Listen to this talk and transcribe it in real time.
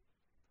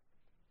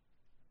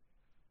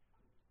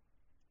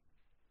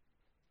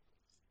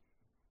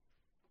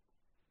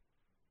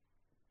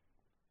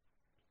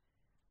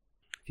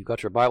you've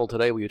got your Bible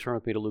today, will you turn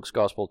with me to Luke's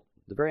Gospel,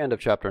 the very end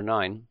of chapter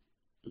 9.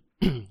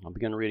 I'll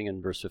begin reading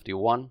in verse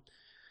 51,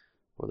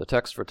 where the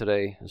text for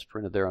today is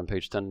printed there on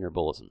page 10 in your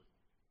bulletin.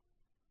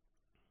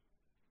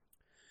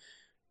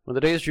 When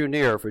the days drew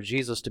near for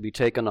Jesus to be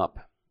taken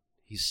up,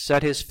 he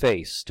set his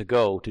face to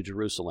go to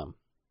Jerusalem.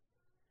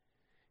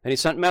 And he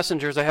sent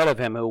messengers ahead of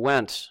him who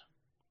went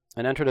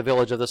and entered a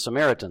village of the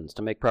Samaritans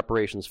to make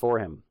preparations for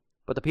him.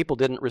 But the people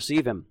didn't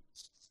receive him,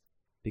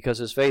 because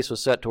his face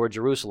was set toward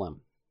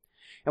Jerusalem.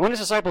 And when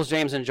his disciples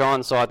James and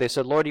John saw it, they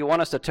said, "Lord, do you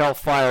want us to tell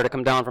fire to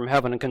come down from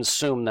heaven and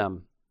consume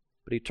them?"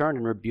 But he turned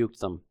and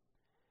rebuked them.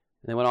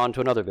 And they went on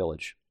to another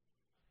village.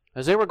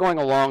 As they were going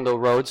along the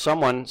road,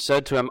 someone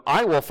said to him,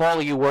 "I will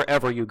follow you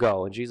wherever you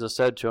go." And Jesus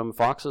said to him,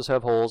 "Foxes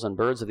have holes and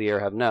birds of the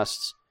air have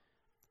nests,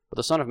 but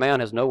the Son of Man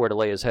has nowhere to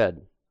lay his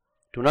head."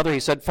 To another he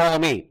said, "Follow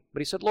me."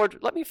 But he said, "Lord,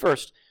 let me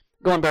first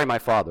go and bury my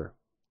father."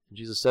 And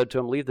Jesus said to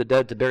him, "Leave the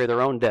dead to bury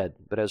their own dead,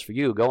 but as for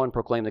you, go and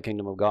proclaim the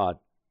kingdom of God."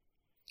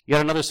 Yet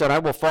another said, "I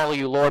will follow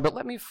you, Lord, but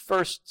let me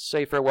first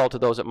say farewell to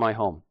those at my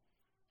home."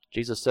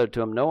 Jesus said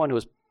to him, "No one who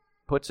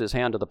puts his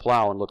hand to the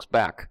plow and looks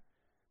back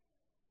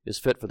is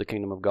fit for the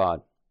kingdom of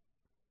God."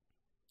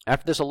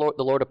 After this, the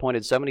Lord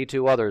appointed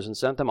 72 others and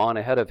sent them on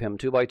ahead of him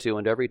 2 by 2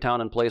 into every town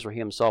and place where he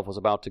himself was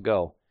about to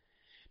go.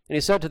 And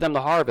he said to them,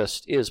 "The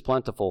harvest is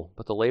plentiful,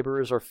 but the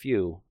laborers are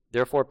few.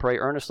 Therefore pray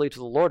earnestly to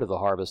the Lord of the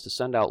harvest to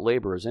send out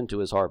laborers into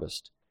his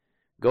harvest.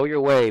 Go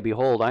your way.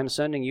 Behold, I am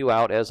sending you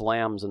out as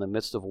lambs in the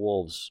midst of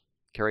wolves.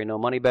 Carry no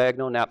money bag,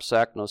 no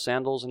knapsack, no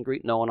sandals, and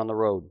greet no one on the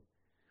road.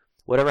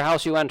 Whatever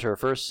house you enter,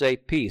 first say,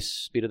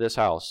 'Peace be to this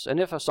house.' And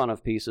if a son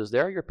of peace is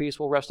there, your peace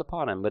will rest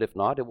upon him, but if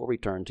not, it will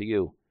return to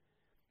you.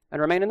 And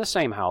remain in the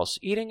same house,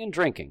 eating and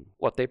drinking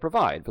what they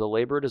provide, for the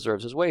laborer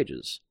deserves his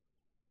wages.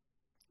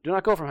 Do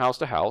not go from house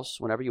to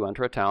house. Whenever you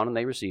enter a town and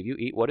they receive you,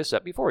 eat what is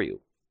set before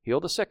you. Heal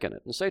the sick in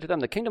it, and say to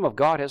them, 'The kingdom of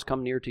God has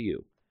come near to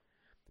you.'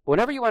 But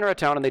whenever you enter a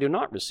town and they do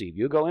not receive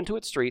you, go into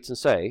its streets and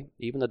say,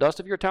 'Even the dust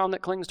of your town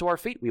that clings to our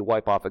feet we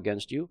wipe off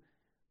against you.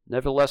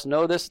 Nevertheless,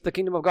 know this, the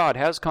kingdom of God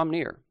has come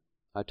near.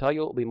 I tell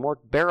you, it will be more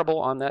bearable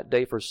on that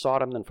day for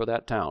Sodom than for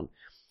that town.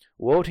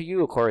 Woe to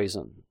you,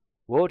 Chorazin!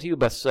 Woe to you,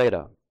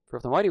 Bethsaida! For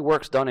if the mighty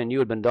works done in you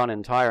had been done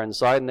in Tyre and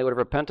Sidon, they would have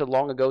repented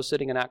long ago,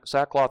 sitting in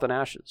sackcloth and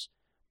ashes.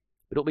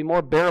 But it will be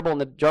more bearable in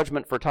the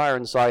judgment for Tyre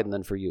and Sidon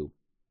than for you.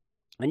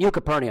 And you,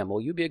 Capernaum,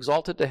 will you be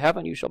exalted to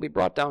heaven? You shall be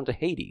brought down to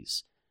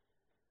Hades.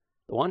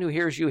 The one who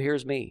hears you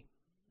hears me,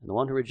 and the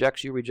one who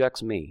rejects you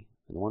rejects me,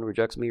 and the one who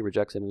rejects me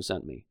rejects him who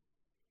sent me."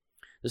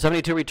 The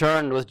 72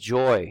 returned with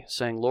joy,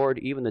 saying, "Lord,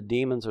 even the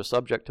demons are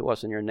subject to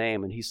us in your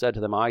name." And he said to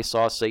them, "I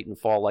saw Satan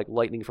fall like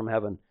lightning from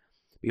heaven.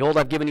 Behold,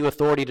 I've given you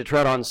authority to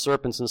tread on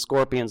serpents and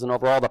scorpions and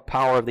over all the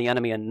power of the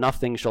enemy, and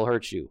nothing shall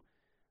hurt you.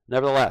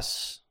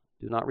 Nevertheless,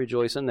 do not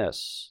rejoice in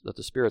this, that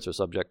the spirits are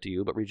subject to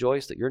you, but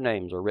rejoice that your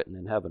names are written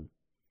in heaven."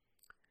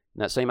 In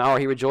that same hour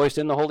he rejoiced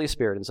in the Holy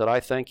Spirit and said, "I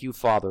thank you,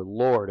 Father,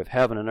 Lord of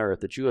heaven and earth,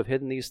 that you have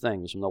hidden these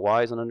things from the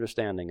wise and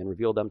understanding and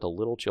revealed them to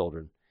little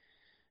children.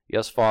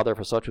 Yes, Father,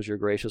 for such was your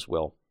gracious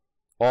will.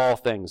 All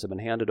things have been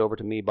handed over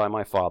to me by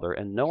my Father,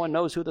 and no one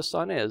knows who the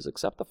Son is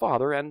except the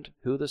Father, and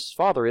who the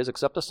Father is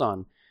except the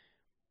Son,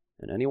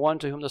 and anyone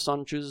to whom the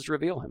Son chooses to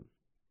reveal him."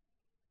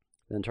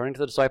 Then turning to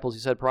the disciples, he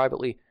said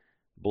privately,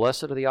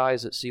 "Blessed are the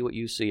eyes that see what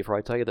you see, for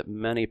I tell you that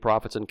many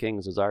prophets and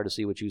kings desire to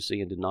see what you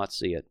see and did not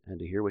see it, and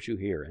to hear what you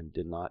hear and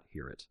did not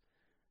hear it."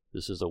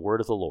 This is the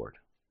word of the Lord.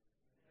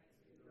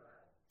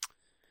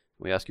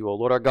 We ask you, O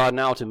Lord our God,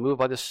 now to move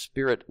by the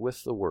Spirit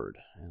with the word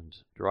and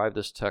drive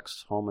this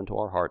text home into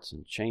our hearts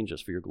and change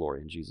us for your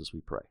glory. In Jesus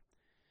we pray.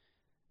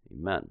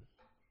 Amen.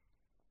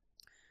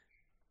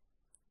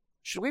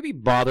 Should we be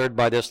bothered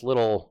by this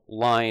little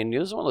line?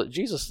 This is one of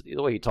Jesus, the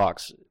way he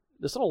talks,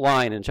 this little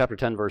line in chapter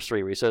 10, verse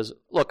 3, where he says,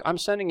 "Look, I'm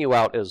sending you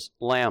out as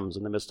lambs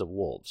in the midst of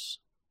wolves."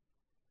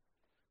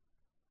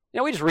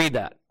 We just read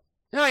that.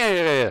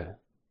 Yeah.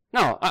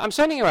 No, I'm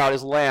sending you out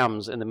as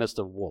lambs in the midst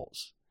of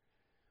wolves.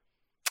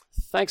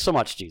 Thanks so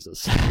much,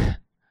 Jesus.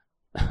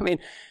 I mean,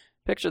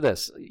 picture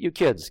this. You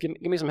kids,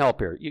 give me some help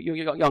here. You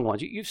young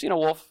ones, you've seen a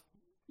wolf?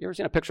 You ever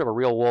seen a picture of a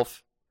real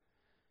wolf?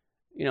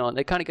 And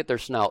they kind of get their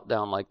snout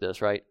down like this,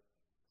 right?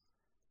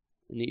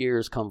 And the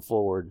ears come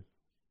forward.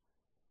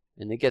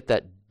 And they get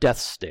that death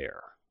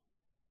stare.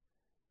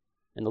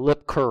 And the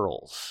lip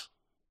curls.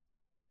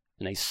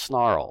 And they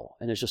snarl.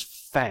 And there's just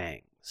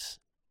fangs.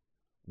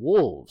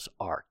 Wolves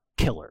are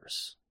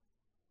killers.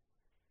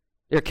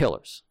 They're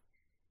killers.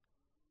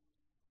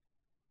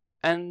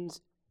 And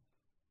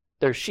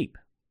they're sheep.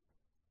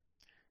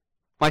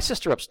 My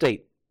sister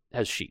upstate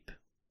has sheep.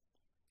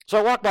 So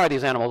I walk by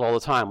these animals all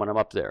the time when I'm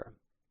up there.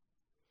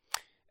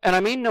 And I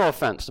mean no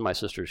offense to my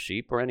sister's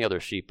sheep or any other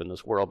sheep in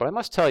this world, but I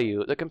must tell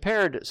you that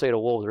compared, say, to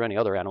wolves or any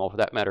other animal for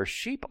that matter,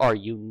 sheep are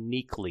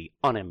uniquely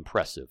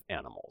unimpressive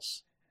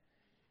animals.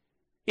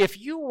 If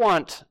you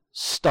want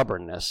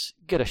stubbornness,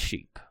 get a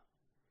sheep.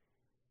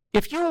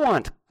 If you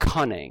want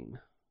cunning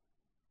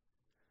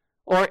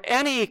or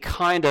any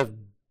kind of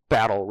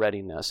battle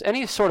readiness,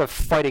 any sort of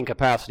fighting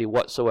capacity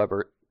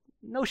whatsoever,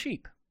 no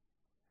sheep.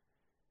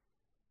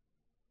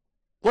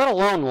 let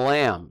alone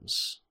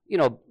lambs,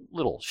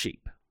 little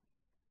sheep.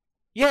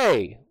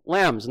 Yay,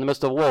 lambs in the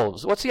midst of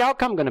wolves. What's the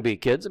outcome going to be,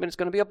 kids? It's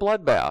going to be a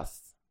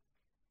bloodbath.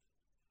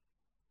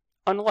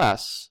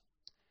 Unless,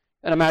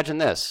 and imagine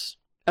this,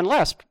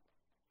 unless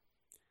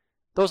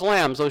those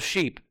lambs, those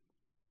sheep,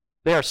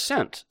 they are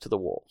sent to the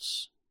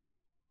wolves.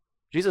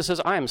 Jesus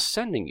says, I am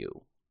sending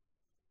you.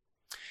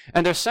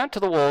 And they're sent to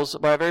the wolves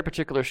by a very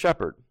particular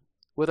shepherd,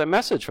 with a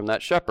message from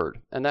that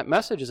shepherd. And that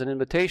message is an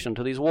invitation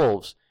to these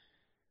wolves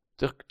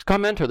to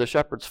come enter the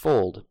shepherd's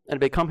fold and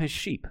become his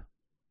sheep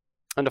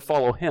and to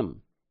follow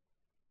him.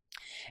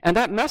 And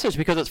that message,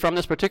 because it's from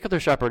this particular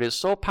shepherd, is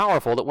so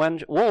powerful that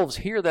when wolves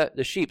hear that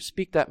the sheep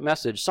speak that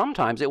message,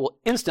 sometimes it will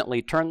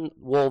instantly turn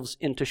wolves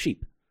into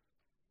sheep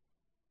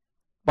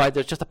by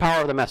just the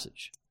power of the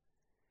message.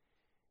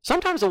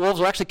 Sometimes the wolves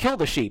will actually kill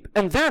the sheep,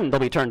 and then they'll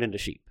be turned into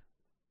sheep.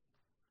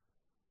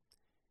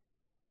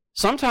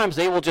 Sometimes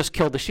they will just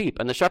kill the sheep,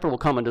 and the shepherd will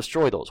come and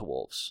destroy those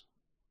wolves.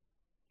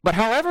 But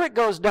however it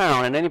goes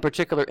down in any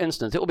particular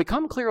instance, it will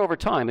become clear over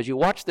time as you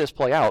watch this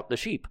play out, the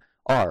sheep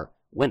are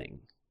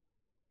winning.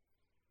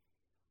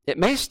 It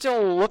may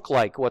still look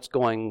like what's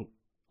going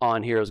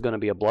on here is going to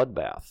be a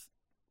bloodbath.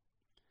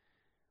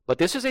 But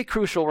this is a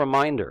crucial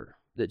reminder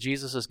that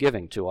Jesus is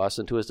giving to us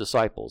and to his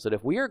disciples, that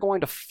if we are going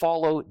to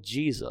follow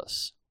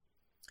Jesus,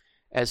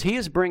 as he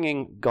is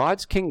bringing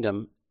God's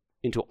kingdom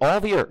into all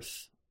the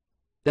earth,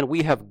 then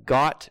we have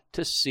got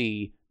to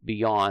see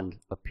beyond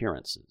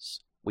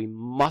appearances. We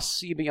must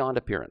see beyond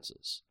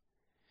appearances.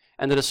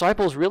 And the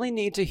disciples really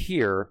need to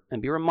hear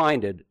and be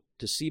reminded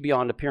to see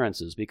beyond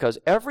appearances, because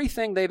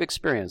everything they've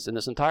experienced in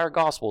this entire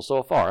gospel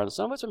so far, and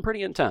some of it's been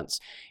pretty intense,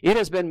 it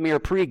has been mere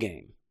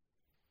pregame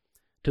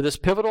to this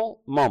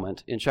pivotal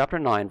moment in chapter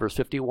 9, verse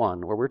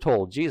 51, where we're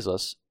told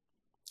Jesus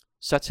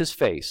sets his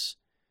face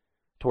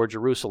toward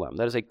Jerusalem.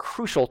 That is a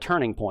crucial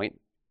turning point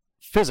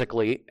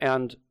physically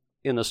and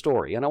in the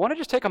story. And I want to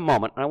just take a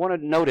moment, and I want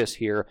to notice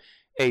here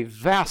a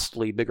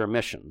vastly bigger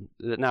mission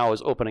that now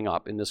is opening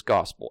up in this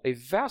gospel. A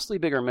vastly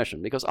bigger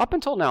mission, because up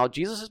until now,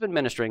 Jesus has been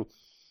ministering.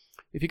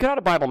 If you get out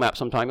a Bible map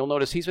sometime, you'll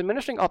notice he's been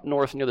ministering up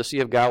north near the Sea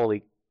of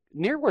Galilee,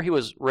 near where he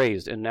was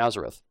raised in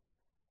Nazareth.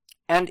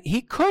 And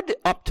he could,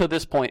 up to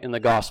this point in the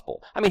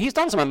gospel, he's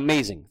done some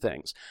amazing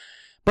things.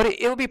 But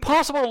it would be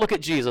possible to look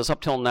at Jesus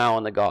up till now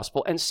in the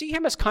gospel and see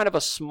him as kind of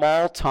a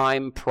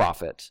small-time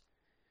prophet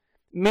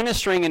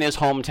ministering in his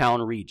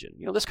hometown region.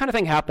 This kind of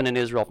thing happened in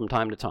Israel from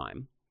time to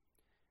time.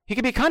 He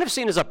could be kind of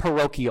seen as a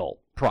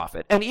parochial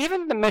prophet. And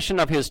even the mission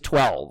of his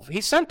 12, he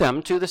sent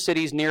them to the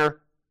cities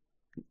near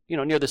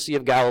the Sea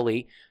of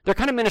Galilee. They're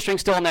kind of ministering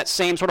still in that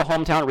same sort of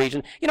hometown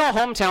region. A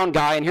hometown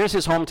guy, and here's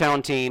his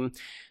hometown team.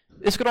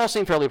 This could all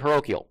seem fairly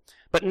parochial.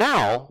 But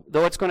now,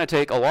 though it's going to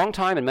take a long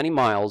time and many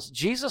miles,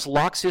 Jesus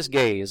locks his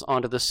gaze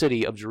onto the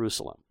city of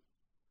Jerusalem.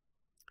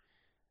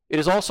 It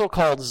is also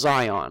called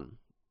Zion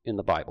in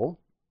the Bible.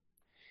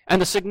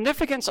 And the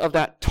significance of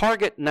that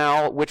target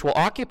now, which will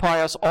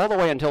occupy us all the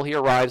way until he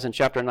arrives in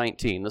chapter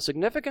 19, the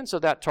significance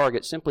of that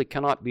target simply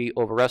cannot be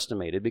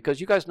overestimated, because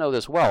you guys know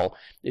this well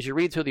as you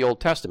read through the Old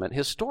Testament.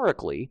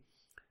 Historically,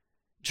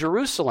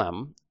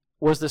 Jerusalem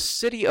was the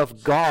city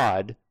of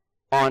God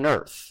on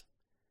earth.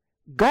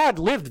 God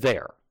lived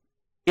there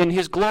in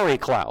his glory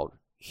cloud.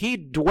 He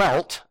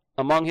dwelt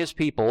among his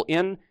people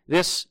in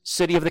this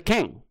city of the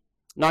king.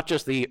 Not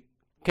just the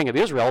king of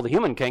Israel, the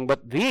human king,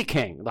 but the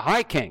king, the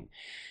high king.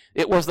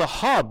 It was the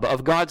hub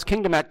of God's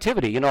kingdom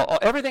activity.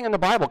 Everything in the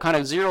Bible kind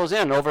of zeroes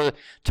in over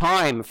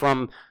time,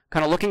 from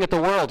kind of looking at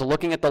the world to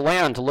looking at the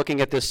land to looking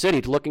at this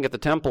city to looking at the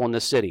temple in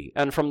this city,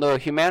 and from the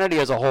humanity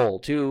as a whole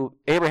to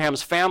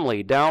Abraham's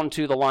family down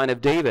to the line of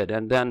David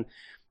and then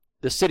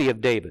the city of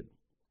David.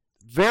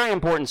 Very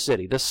important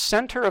city, the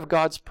center of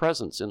God's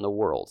presence in the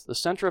world, the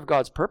center of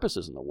God's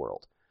purposes in the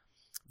world.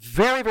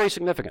 Very, very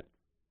significant.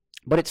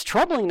 But it's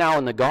troubling now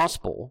in the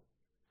gospel,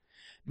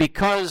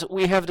 because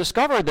we have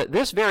discovered that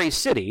this very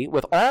city,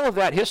 with all of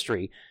that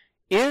history,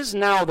 is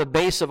now the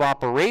base of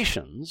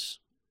operations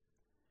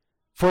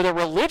for the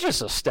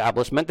religious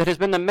establishment that has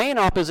been the main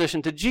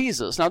opposition to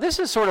Jesus. Now, this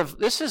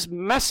is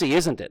messy,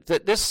 isn't it?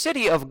 That this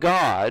city of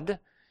God,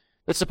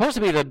 that's supposed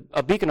to be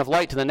a beacon of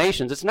light to the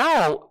nations, it's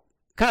now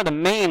kind of the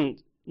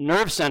main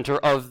nerve center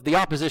of the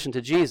opposition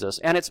to Jesus.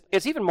 And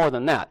it's even more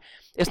than that.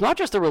 It's not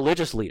just the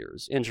religious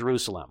leaders in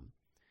Jerusalem.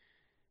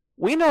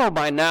 We know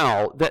by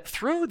now that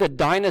through the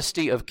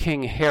dynasty of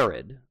King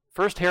Herod,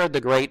 first Herod the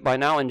Great, by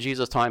now in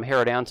Jesus' time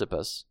Herod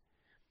Antipas,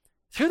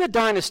 through the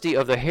dynasty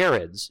of the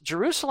Herods,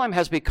 Jerusalem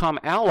has become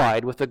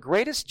allied with the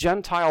greatest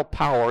Gentile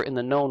power in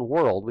the known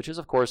world, which is,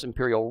 of course,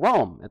 Imperial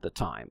Rome at the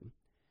time.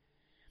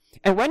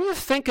 And when you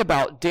think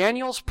about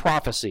Daniel's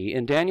prophecy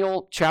in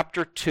Daniel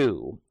chapter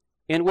 2,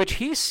 in which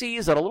he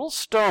sees that a little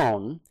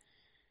stone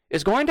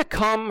is going to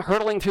come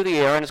hurtling through the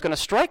air and is going to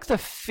strike the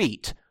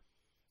feet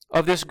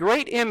of this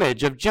great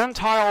image of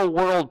Gentile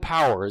world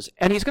powers,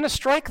 and he's going to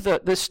strike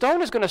the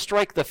stone is going to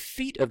strike the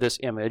feet of this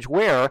image,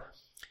 where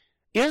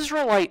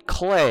Israelite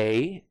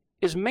clay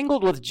is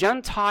mingled with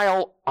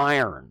Gentile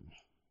iron.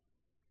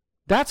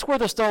 That's where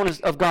the stone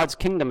of God's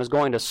kingdom is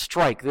going to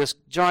strike, this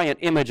giant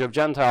image of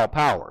Gentile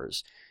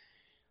powers.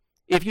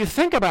 If you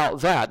think about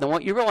that, then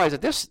what you realize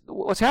that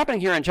what's happening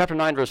here in chapter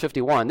 9, verse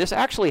 51, this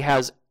actually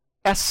has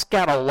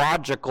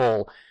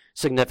eschatological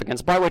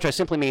significance, by which I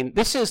simply mean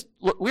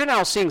we're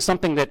now seeing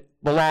something that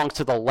belongs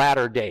to the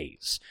latter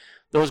days.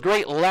 Those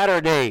great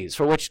latter days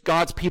for which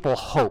God's people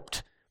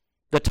hoped.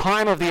 The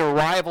time of the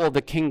arrival of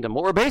the kingdom.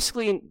 What we're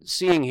basically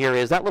seeing here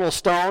is that little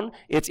stone,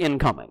 it's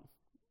incoming.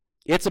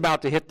 It's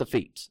about to hit the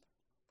feet.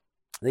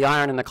 The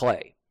iron and the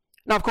clay.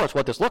 Now, of course,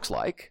 what this looks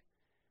like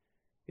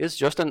is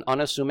just an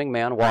unassuming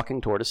man walking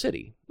toward a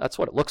city. That's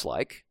what it looks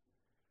like.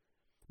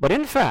 But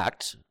in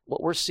fact,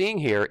 what we're seeing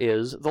here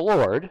is the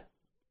Lord,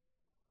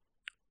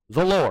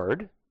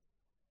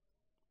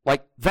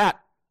 like that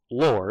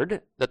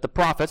Lord that the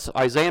prophets,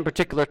 Isaiah in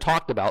particular,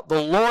 talked about.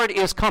 The Lord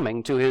is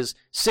coming to his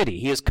city.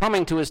 He is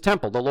coming to his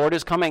temple. The Lord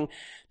is coming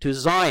to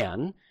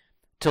Zion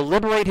to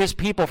liberate his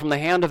people from the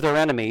hand of their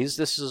enemies.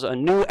 This is a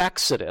new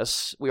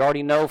exodus. We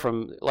already know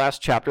from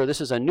last chapter, this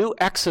is a new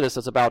exodus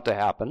that's about to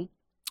happen.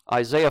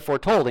 Isaiah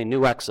foretold a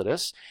new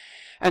exodus.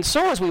 And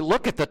so as we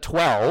look at the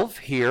 12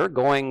 here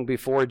going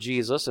before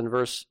Jesus in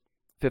verse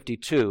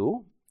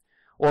 52,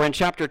 or in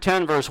chapter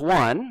 10, verse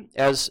 1,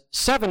 as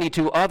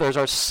 72 others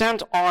are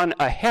sent on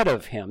ahead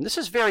of him. This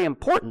is very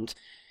important.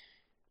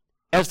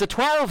 As the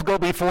 12 go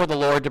before the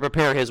Lord to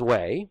prepare his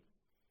way,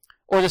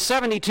 or the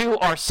 72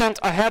 are sent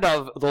ahead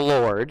of the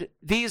Lord,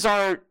 they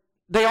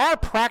are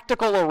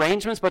practical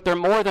arrangements, but they're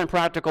more than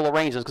practical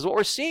arrangements. Because what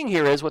we're seeing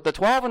here is with the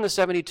 12 and the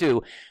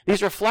 72,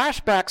 these are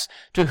flashbacks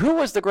to who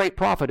was the great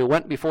prophet who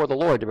went before the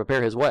Lord to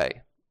prepare his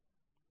way.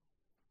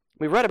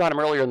 We read about him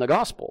earlier in the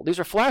gospel. These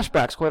are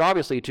flashbacks, quite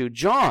obviously, to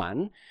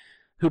John,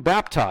 who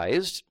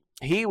baptized.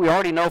 We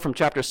already know from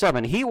chapter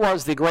 7, he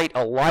was the great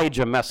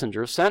Elijah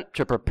messenger sent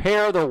to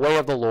prepare the way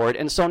of the Lord.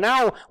 And so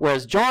now,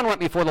 whereas John went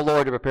before the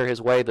Lord to prepare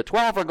his way, the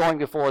 12 are going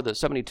before the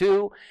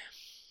 72.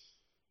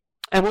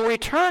 And we'll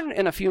return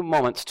in a few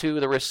moments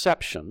to the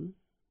reception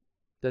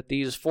that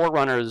these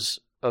forerunners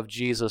of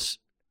Jesus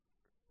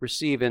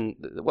receive in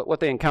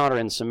what they encounter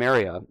in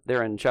Samaria,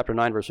 there in chapter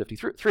 9, verse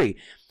 53.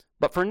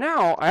 But for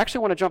now, I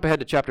actually want to jump ahead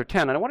to chapter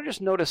 10, and I want to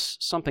just notice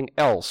something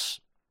else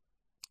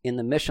in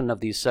the mission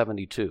of these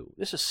 72.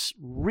 This is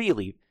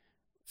really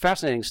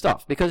fascinating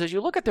stuff, because as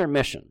you look at their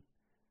mission,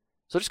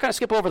 so just kind of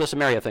skip over the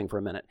Samaria thing for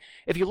a minute.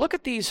 If you look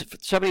at these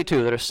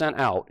 72 that are sent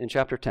out in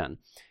chapter 10,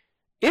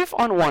 if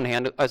on one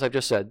hand, as I've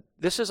just said,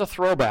 this is a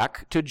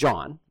throwback to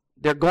John,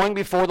 they're going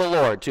before the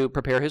Lord to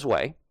prepare his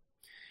way,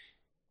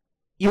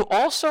 you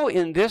also,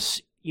 in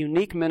this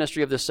unique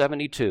ministry of the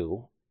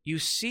 72, you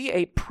see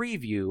a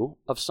preview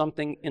of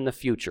something in the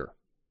future.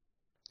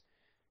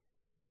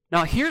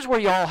 Now, here's where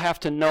y'all have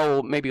to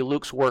know maybe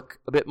Luke's work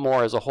a bit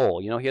more as a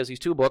whole. You know, he has these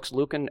two books,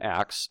 Luke and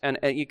Acts, and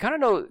you kind of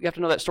know, you have to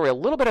know that story a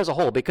little bit as a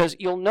whole, because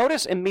you'll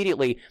notice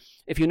immediately,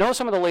 if you know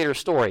some of the later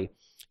story,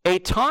 a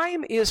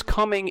time is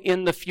coming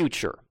in the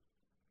future.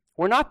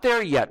 We're not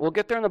there yet. We'll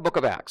get there in the book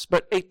of Acts.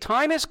 But a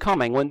time is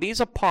coming when these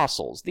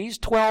apostles, these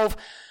 12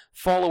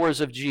 followers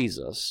of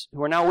Jesus,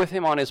 who are now with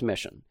him on his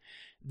mission,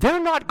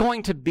 they're not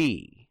going to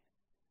be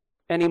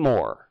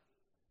anymore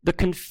the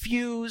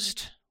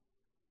confused,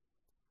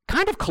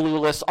 kind of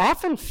clueless,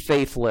 often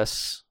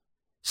faithless,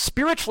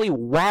 spiritually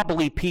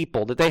wobbly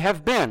people that they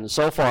have been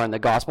so far in the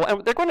gospel,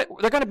 and they're going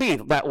to be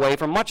that way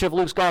from much of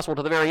Luke's gospel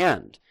to the very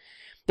end.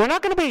 They're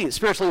not going to be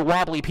spiritually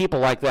wobbly people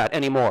like that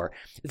anymore.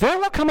 There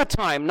will come a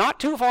time not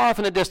too far off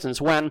in the distance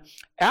when,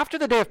 after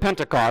the day of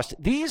Pentecost,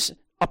 these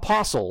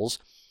apostles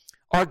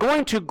are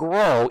going to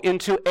grow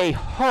into a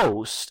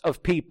host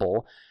of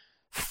people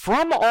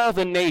from all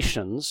the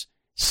nations,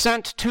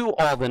 sent to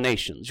all the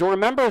nations. You'll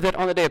remember that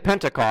on the day of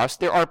Pentecost,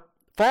 there are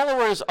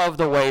followers of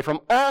the way from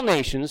all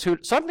nations who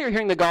suddenly are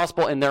hearing the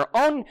gospel in their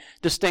own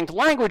distinct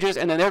languages,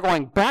 and then they're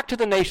going back to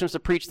the nations to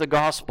preach the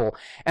gospel.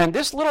 And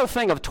this little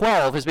thing of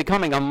 12 is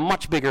becoming a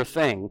much bigger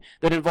thing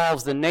that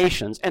involves the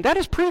nations. And that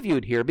is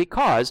previewed here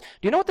because, do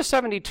you know what the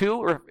 72,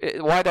 or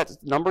why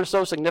that number is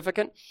so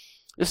significant?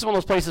 This is one of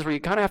those places where you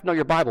kind of have to know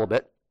your Bible a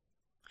bit.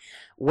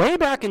 Way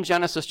back in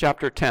Genesis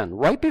chapter 10,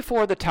 right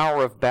before the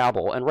Tower of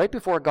Babel, and right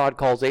before God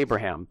calls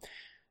Abraham,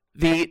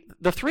 the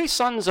three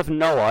sons of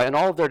Noah and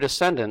all of their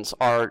descendants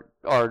are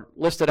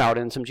listed out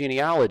in some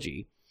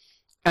genealogy.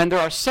 And there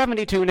are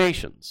 72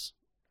 nations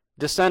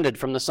descended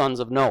from the sons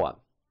of Noah.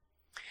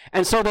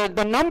 And so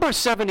the number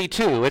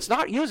 72, it's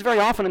not used very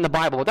often in the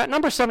Bible, but that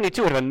number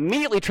 72 would have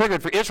immediately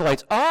triggered for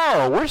Israelites,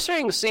 oh, we're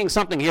seeing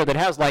something here that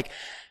has like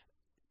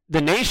the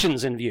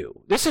nations in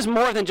view. This is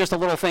more than just a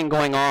little thing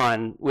going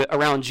on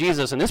around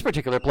Jesus in this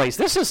particular place.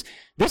 This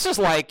is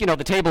like,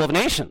 the table of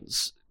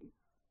nations.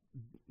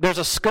 There's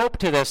a scope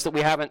to this that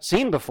we haven't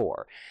seen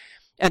before.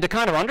 And to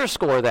kind of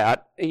underscore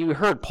that, you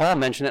heard Paul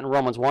mention it in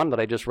Romans 1 that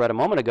I just read a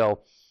moment ago,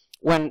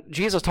 when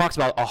Jesus talks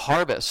about a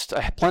harvest,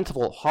 a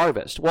plentiful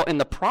harvest. Well, in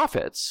the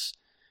prophets,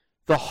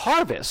 the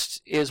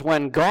harvest is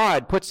when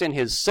God puts in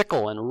his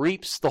sickle and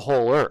reaps the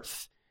whole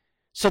earth.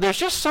 So there's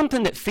just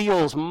something that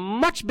feels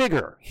much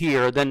bigger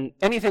here than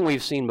anything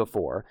we've seen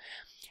before.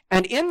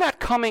 And in that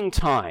coming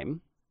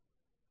time,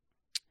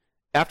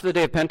 after the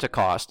day of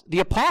Pentecost, the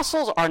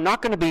apostles are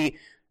not going to be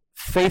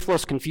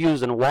faithless,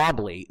 confused, and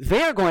wobbly.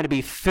 They are going to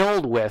be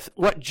filled with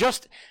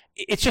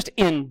it's just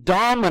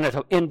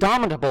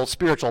indomitable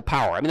spiritual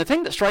power. I mean, the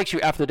thing that strikes you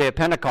after the day of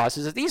Pentecost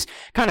is that these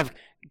kind of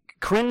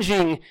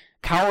cringing,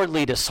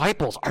 cowardly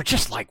disciples are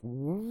just like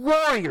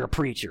warrior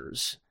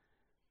preachers.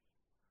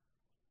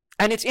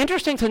 And it's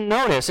interesting to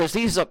notice as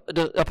these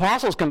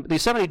apostles,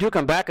 these 72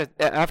 come back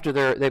after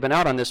they've been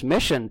out on this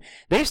mission,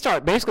 they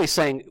start basically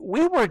saying,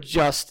 we were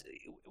just,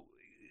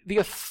 the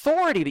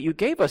authority that you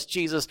gave us,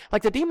 Jesus,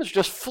 like the demons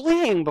were just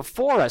fleeing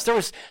before us. There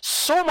was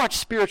so much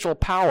spiritual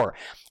power.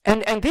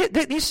 And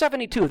these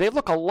 72, they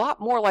look a lot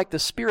more like the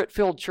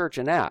Spirit-filled church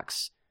in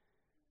Acts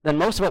than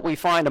most of what we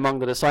find among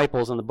the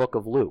disciples in the book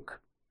of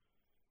Luke.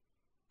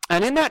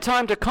 And in that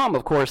time to come,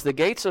 of course, the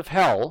gates of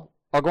hell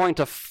are going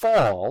to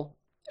fall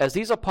as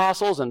these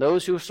apostles and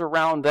those who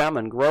surround them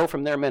and grow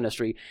from their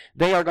ministry,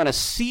 they are going to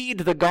seed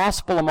the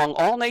gospel among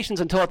all nations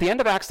until at the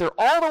end of Acts, they're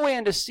all the way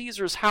into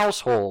Caesar's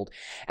household.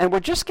 And we're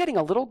just getting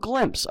a little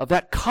glimpse of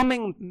that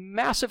coming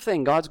massive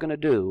thing God's going to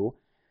do.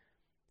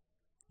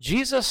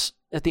 Jesus,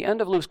 at the end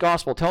of Luke's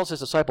gospel, tells his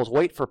disciples,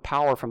 wait for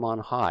power from on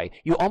high.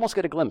 You almost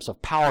get a glimpse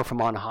of power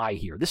from on high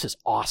here. This is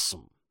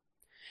awesome.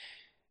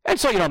 And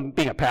so,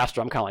 being a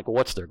pastor, I'm kind of like, well,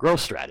 what's their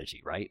growth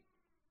strategy, right?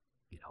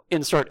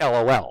 Insert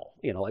LOL.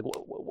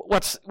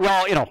 That's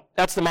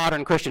the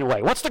modern Christian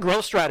way. What's the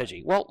growth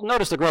strategy? Well,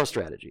 notice the growth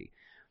strategy,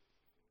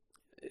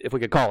 if we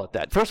could call it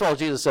that. First of all,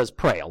 Jesus says,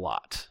 pray a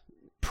lot.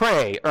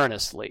 Pray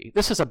earnestly.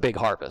 This is a big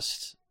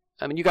harvest.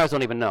 I mean, you guys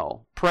don't even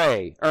know.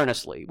 Pray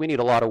earnestly. We need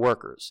a lot of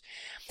workers.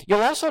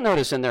 You'll also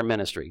notice in their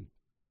ministry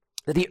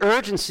that the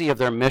urgency of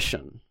their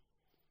mission,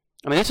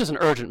 I mean, this is an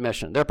urgent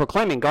mission. They're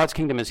proclaiming God's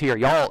kingdom is here.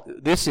 Y'all,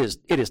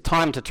 it is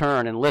time to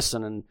turn and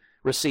listen and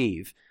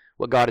receive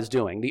what God is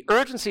doing. The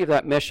urgency of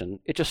that mission,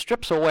 it just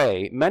strips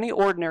away many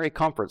ordinary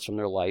comforts from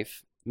their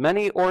life,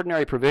 many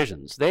ordinary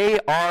provisions. They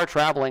are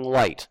traveling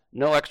light.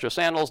 No extra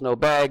sandals, no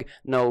bag,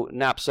 no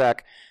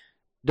knapsack.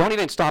 Don't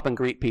even stop and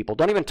greet people.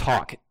 Don't even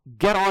talk.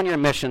 Get on your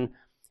mission.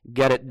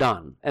 Get it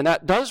done. And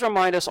that does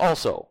remind us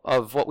also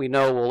of what we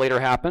know will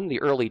later happen.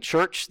 The early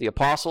church, the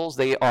apostles,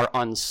 they are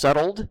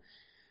unsettled.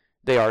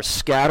 They are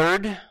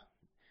scattered.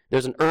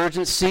 There's an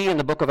urgency in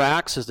the book of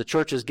Acts as the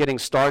church is getting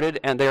started,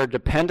 and they're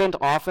dependent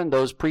often,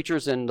 those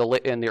preachers in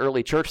the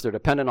early church, they're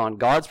dependent on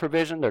God's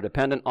provision. They're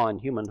dependent on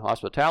human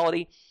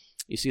hospitality.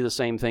 You see the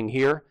same thing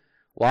here.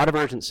 A lot of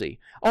urgency.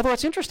 Although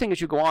it's interesting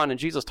as you go on and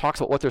Jesus talks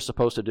about what they're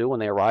supposed to do when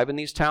they arrive in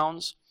these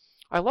towns.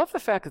 I love the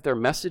fact that their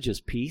message is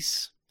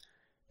peace.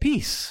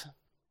 Peace.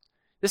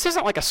 This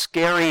isn't like a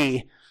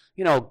scary,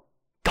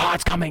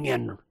 God's coming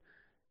in,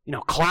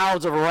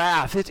 clouds of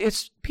wrath.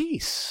 It's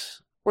peace.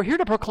 We're here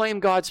to proclaim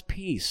God's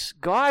peace.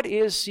 God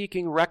is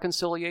seeking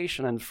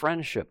reconciliation and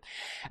friendship.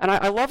 And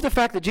I love the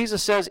fact that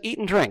Jesus says, eat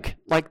and drink,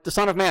 like the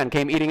Son of Man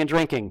came eating and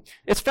drinking.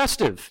 It's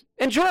festive.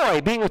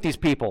 Enjoy being with these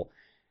people.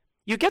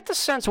 You get the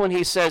sense when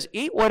he says,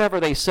 eat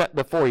whatever they set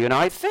before you. Now,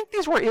 I think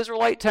these were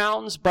Israelite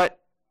towns, but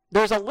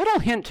there's a little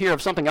hint here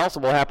of something else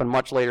that will happen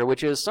much later,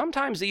 which is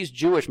sometimes these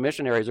Jewish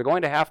missionaries are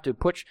going to have to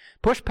push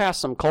past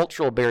some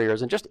cultural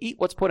barriers and just eat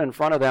what's put in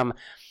front of them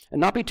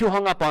and not be too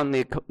hung up on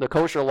the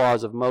kosher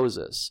laws of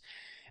Moses.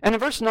 And in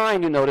verse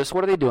 9, you notice,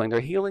 what are they doing? They're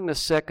healing the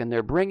sick, and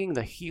they're bringing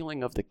the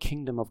healing of the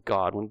kingdom of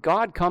God. When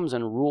God comes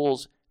and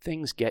rules,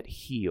 things get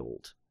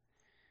healed.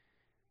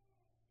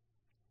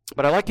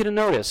 But I'd like you to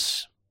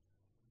notice,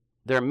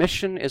 their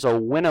mission is a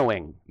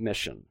winnowing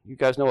mission. You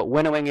guys know what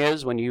winnowing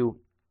is? When you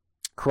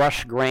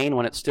crush grain,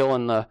 when it's still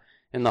in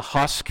the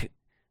husk,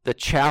 the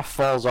chaff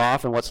falls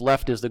off, and what's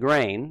left is the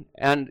grain.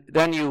 And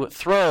then you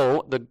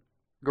throw the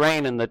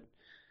grain and the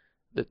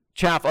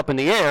chaff up in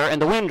the air, and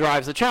the wind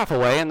drives the chaff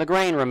away, and the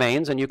grain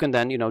remains, and you can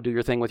then, do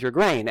your thing with your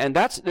grain. And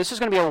this is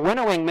going to be a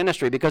winnowing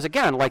ministry, because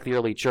again, like the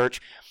early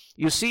church,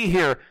 you see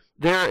here,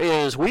 there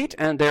is wheat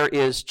and there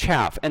is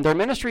chaff, and their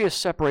ministry is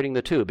separating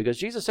the two, because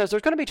Jesus says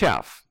there's going to be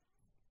chaff.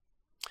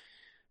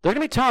 There are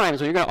going to be times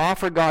when you're going to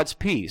offer God's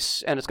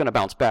peace, and it's going to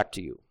bounce back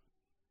to you.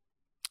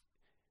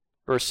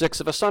 Verse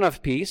 6, if a son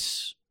of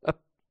peace,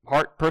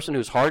 a person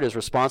whose heart is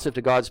responsive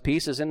to God's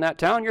peace is in that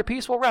town, your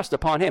peace will rest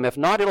upon him. If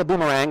not, it'll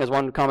boomerang, as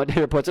one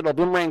commentator puts it, it'll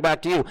boomerang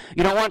back to you.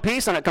 You don't want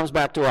peace, and it comes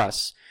back to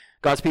us.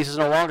 God's peace is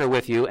no longer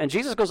with you. And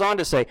Jesus goes on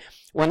to say,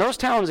 when those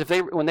towns,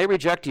 when they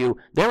reject you,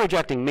 they're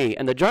rejecting me,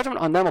 and the judgment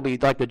on them will be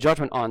like the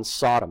judgment on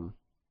Sodom.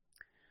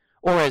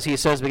 Or as he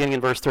says, beginning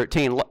in verse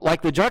 13,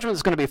 like the judgment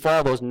that's going to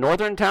befall those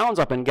northern towns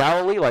up in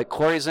Galilee, like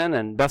Chorazin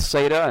and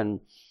Bethsaida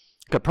and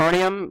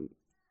Capernaum.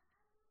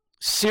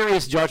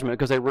 Serious judgment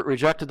because they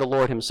rejected the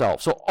Lord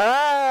himself. So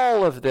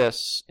all of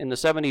this in the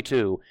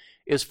 72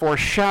 is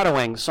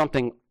foreshadowing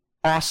something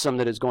awesome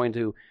that is going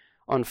to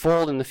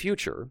unfold in the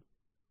future.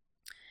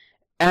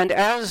 And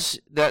as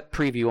that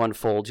preview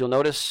unfolds, you'll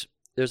notice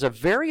there's a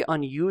very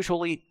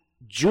unusually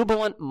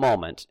jubilant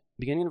moment,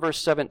 beginning in verse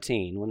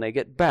 17, when they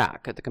get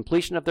back at the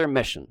completion of their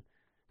mission.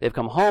 They've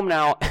come home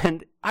now,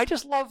 and I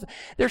just love,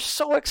 they're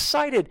so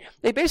excited.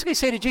 They basically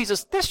say to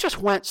Jesus, this just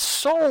went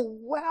so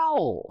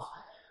well.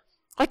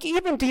 Like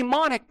even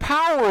demonic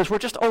powers were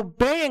just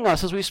obeying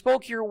us as we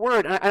spoke your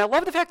word. And I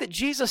love the fact that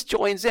Jesus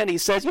joins in. He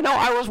says,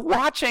 I was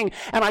watching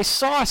and I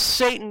saw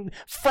Satan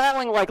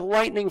falling like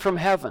lightning from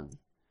heaven.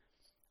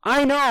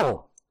 I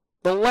know.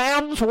 The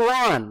lambs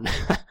won.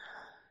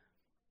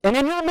 And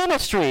in your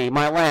ministry,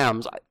 my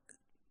lambs,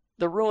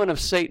 the ruin of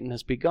Satan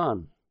has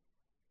begun.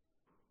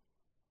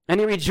 And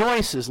he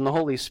rejoices in the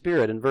Holy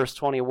Spirit in verse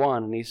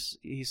 21. And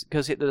he's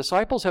because the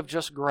disciples have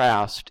just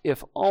grasped,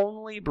 if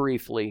only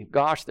briefly,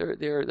 gosh, they're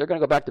going to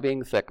go back to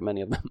being thick,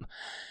 many of them.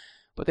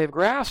 But they've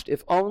grasped,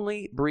 if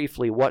only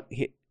briefly, what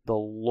the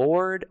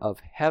Lord of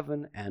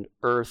heaven and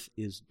earth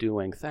is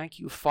doing. Thank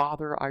you,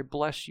 Father. I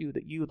bless you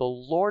that you, the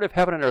Lord of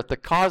heaven and earth, the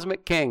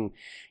cosmic King,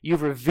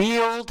 you've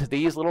revealed to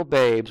these little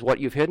babes what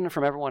you've hidden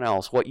from everyone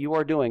else, what you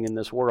are doing in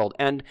this world.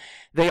 And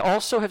they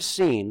also have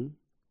seen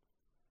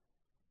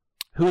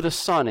who the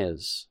Son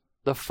is.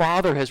 The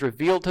Father has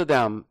revealed to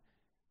them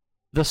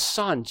the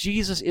Son.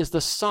 Jesus is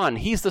the Son.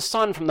 He's the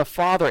Son from the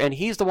Father, and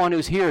he's the one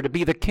who's here to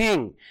be the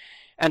King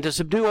and to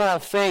subdue all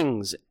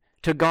things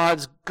to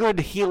God's good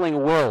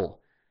healing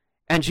will.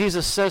 And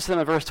Jesus says to them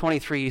in verse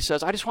 23, he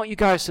says, I just want you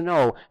guys to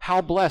know how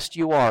blessed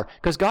you are,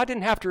 because God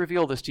didn't have to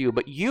reveal this to you,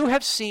 but you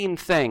have seen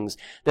things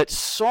that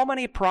so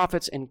many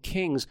prophets and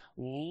kings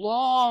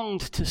longed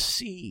to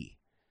see.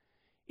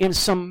 In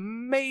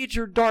some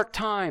major dark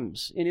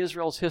times in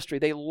Israel's history,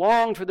 they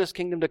longed for this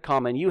kingdom to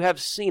come, and you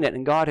have seen it,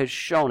 and God has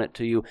shown it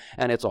to you,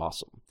 and it's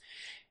awesome.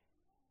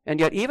 And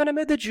yet, even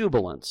amid the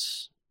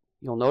jubilance,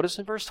 you'll notice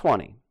in verse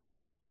 20,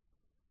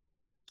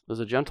 there's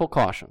a gentle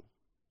caution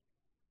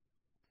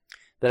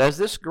that as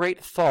this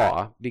great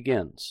thaw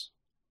begins,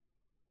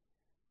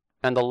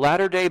 and the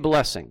latter-day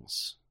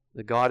blessings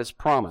that God has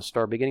promised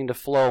are beginning to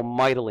flow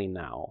mightily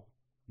now,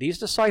 these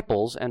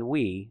disciples and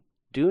we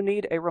do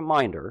need a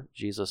reminder,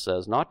 Jesus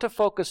says, not to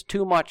focus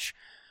too much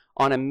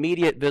on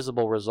immediate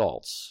visible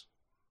results.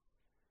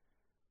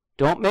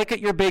 Don't make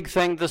it your big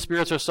thing the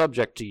spirits are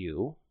subject to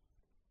you,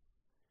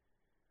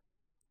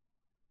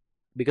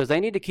 because they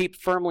need to keep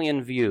firmly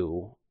in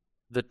view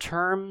the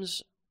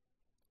terms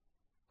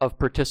of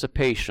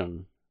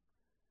participation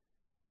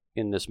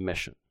in this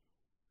mission.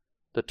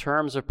 The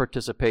terms of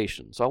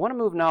participation. So I want to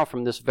move now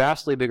from this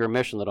vastly bigger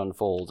mission that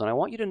unfolds, and I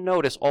want you to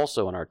notice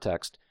also in our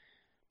text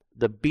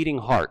the beating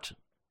heart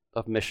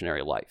of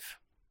missionary life.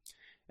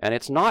 And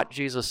it's not,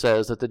 Jesus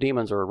says, that the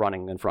demons are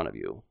running in front of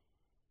you.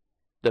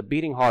 The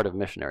beating heart of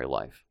missionary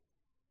life.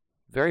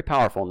 Very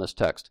powerful in this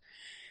text.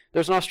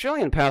 There's an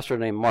Australian pastor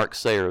named Mark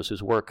Sayers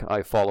whose work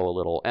I follow a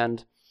little,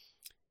 and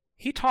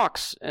he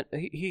talks,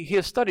 he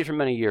has studied for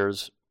many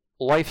years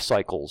life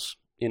cycles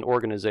in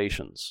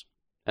organizations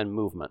and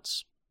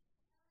movements.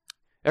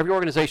 Every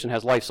organization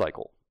has life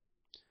cycle.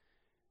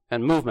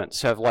 And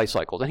movements have life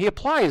cycles. And he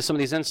applies some of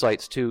these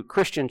insights to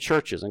Christian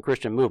churches and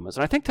Christian movements.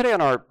 And I think today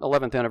on our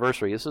 11th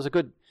anniversary, this is a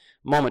good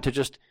moment to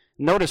just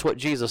notice what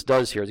Jesus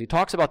does here as he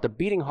talks about the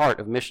beating heart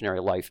of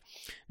missionary life.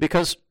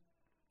 Because,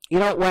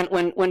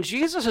 when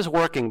Jesus is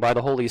working by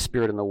the Holy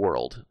Spirit in the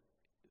world,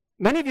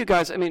 many of you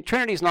guys,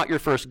 Trinity is not your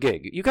first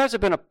gig. You guys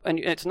have been, and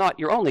it's not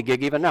your only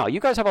gig even now. You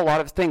guys have a lot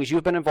of things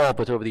you've been involved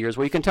with over the years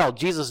where you can tell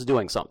Jesus is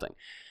doing something.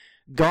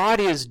 God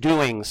is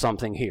doing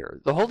something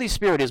here. The Holy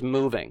Spirit is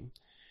moving.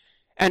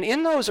 And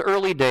in those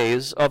early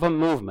days of a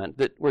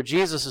movement where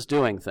Jesus is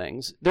doing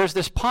things, there's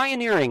this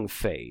pioneering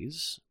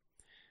phase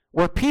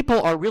where people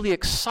are really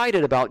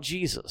excited about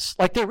Jesus,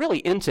 like they're really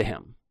into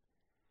him.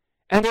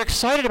 And they're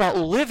excited about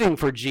living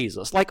for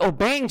Jesus, like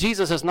obeying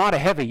Jesus is not a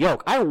heavy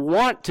yoke. I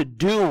want to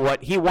do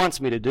what he wants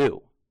me to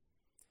do.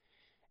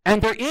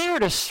 And they're eager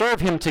to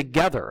serve him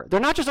together. They're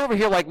not just over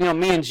here like,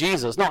 me and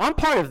Jesus. No, I'm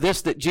part of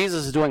this that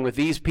Jesus is doing with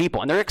these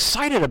people. And they're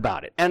excited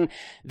about it. And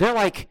they're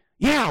like,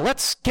 yeah,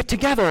 let's get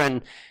together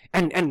and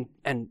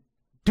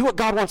do what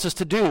God wants us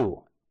to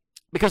do.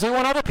 Because we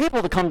want other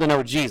people to come to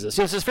know Jesus.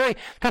 There's this very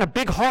kind of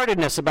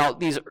big-heartedness about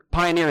these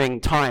pioneering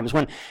times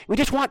when we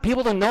just want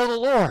people to know the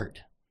Lord.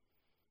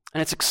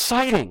 And it's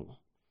exciting.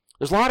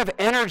 There's a lot of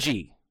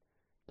energy.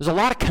 There's a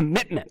lot of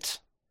commitment.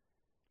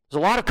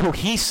 There's a lot of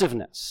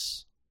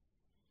cohesiveness.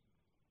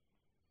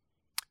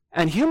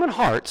 And human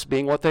hearts,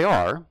 being what they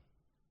are,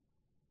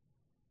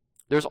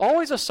 there's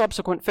always a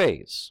subsequent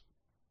phase.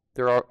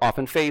 There are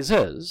often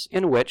phases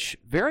in which,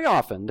 very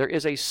often, there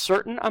is a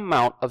certain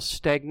amount of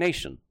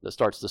stagnation that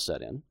starts to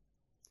set in.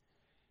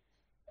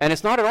 And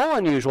it's not at all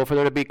unusual for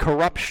there to be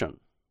corruption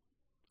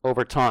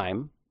over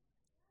time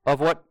of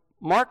what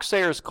Mark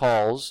Sayers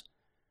calls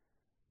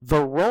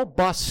the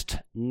robust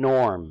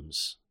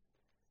norms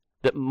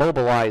that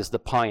mobilize the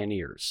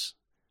pioneers.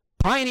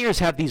 Pioneers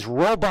have these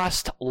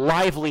robust,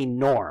 lively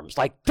norms,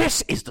 like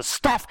this is the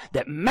stuff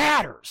that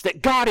matters,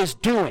 that God is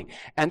doing.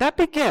 And that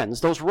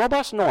begins, those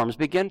robust norms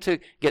begin to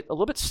get a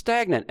little bit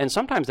stagnant, and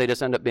sometimes they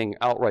just end up being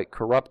outright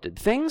corrupted.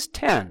 Things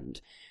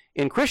tend,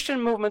 in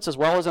Christian movements as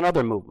well as in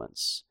other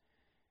movements,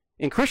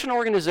 in Christian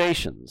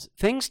organizations,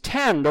 things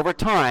tend over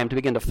time to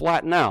begin to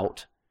flatten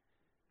out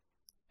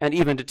and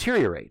even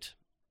deteriorate.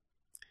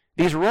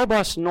 These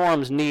robust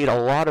norms need a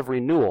lot of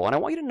renewal. And I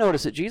want you to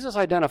notice that Jesus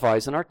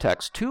identifies in our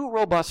text two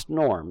robust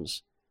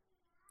norms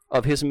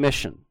of his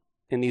mission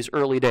in these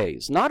early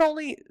days. Not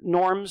only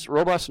norms,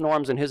 robust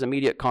norms in his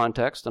immediate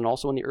context and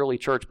also in the early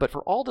church, but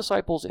for all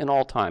disciples in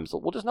all times. So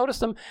we'll just notice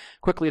them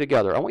quickly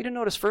together. I want you to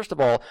notice, first of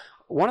all,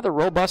 one of the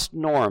robust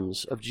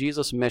norms of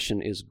Jesus'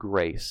 mission is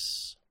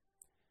grace.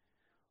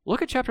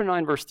 Look at chapter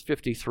 9, verse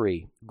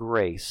 53,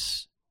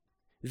 grace.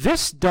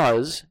 This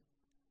does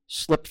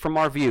slip from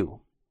our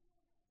view.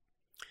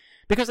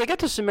 Because they get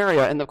to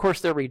Samaria, and of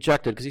course they're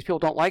rejected, because these people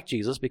don't like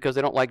Jesus because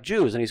they don't like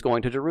Jews, and he's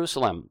going to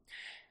Jerusalem.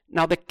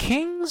 Now the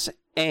king's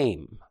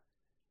aim,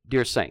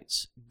 dear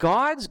saints,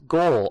 God's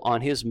goal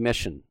on his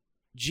mission,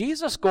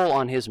 Jesus' goal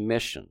on his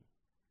mission,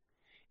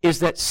 is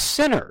that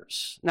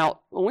sinners,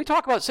 now when we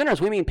talk about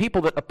sinners, we mean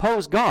people that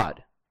oppose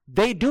God.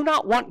 They do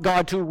not want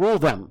God to rule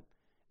them.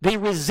 They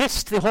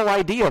resist the whole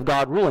idea of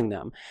God ruling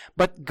them.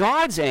 But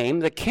God's aim,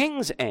 the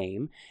king's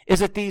aim, is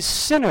that these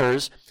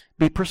sinners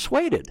be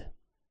persuaded,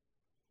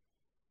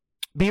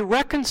 be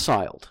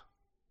reconciled,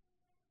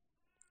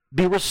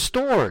 be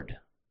restored.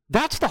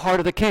 That's the heart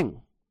of the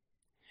king.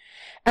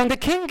 And the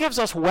king gives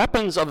us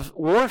weapons of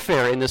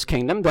warfare in this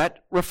kingdom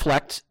that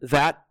reflect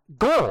that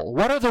goal.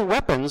 What are the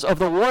weapons of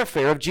the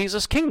warfare of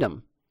Jesus'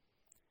 kingdom?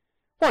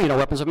 Well,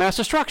 weapons of mass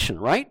destruction,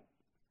 right?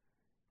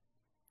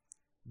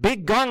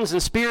 Big guns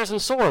and spears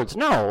and swords.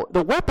 No,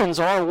 the weapons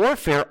of our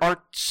warfare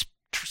are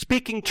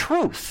speaking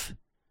truth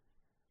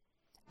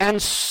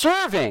and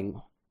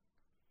serving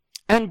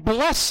and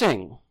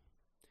blessing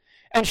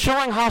and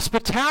showing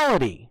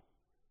hospitality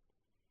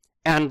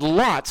and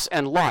lots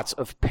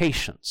of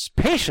patience.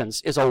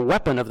 Patience is a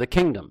weapon of the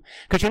kingdom.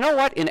 Because you know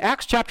what? In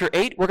Acts chapter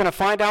 8, we're going to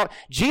find out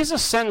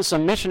Jesus sends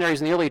some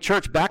missionaries in the early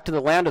church back to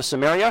the land of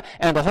Samaria,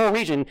 and the whole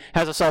region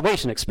has a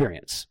salvation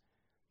experience.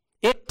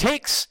 It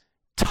takes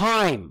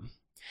time.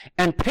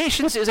 And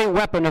patience is a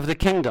weapon of the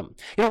kingdom.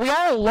 We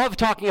all love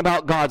talking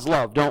about God's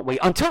love, don't we?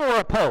 Until we're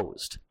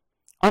opposed.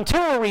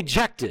 Until we're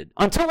rejected,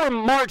 until we're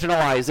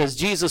marginalized as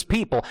Jesus'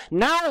 people.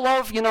 Now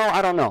love,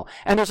 I don't know.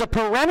 And there's a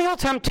perennial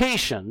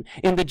temptation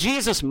in the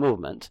Jesus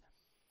movement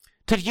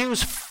to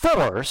use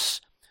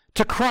force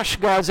to crush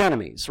God's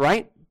enemies,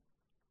 right?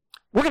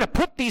 We're going to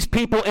put these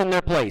people in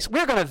their place.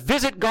 We're going to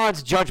visit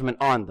God's judgment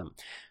on them.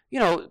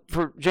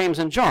 For James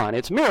and John,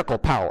 it's miracle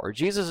power.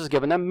 Jesus has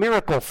given them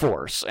miracle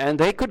force, and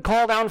they could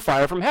call down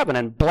fire from heaven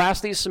and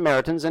blast these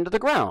Samaritans into the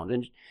ground.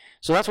 And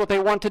so that's what they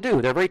want to do.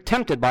 They're very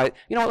tempted by it.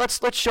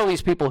 Let's show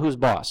these people who's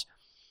boss.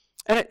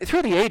 And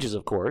through the ages,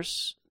 of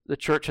course, the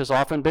church has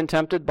often been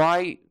tempted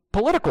by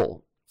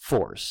political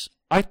force.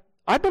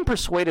 I've been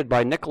persuaded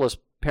by Nicholas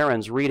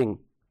Perrin's reading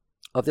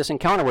of this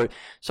encounter where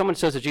someone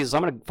says to Jesus,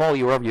 I'm going to follow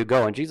you wherever you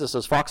go. And Jesus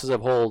says, foxes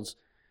have holes,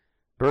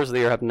 birds of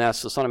the air have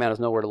nests, the Son of Man has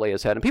nowhere to lay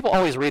his head. And people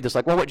always read this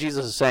like, well, what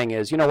Jesus is saying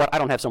is, I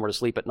don't have somewhere to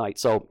sleep at night,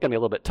 so it's going to be a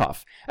little bit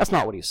tough. That's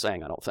not what he's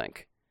saying, I don't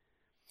think.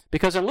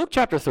 Because in Luke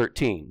chapter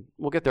 13,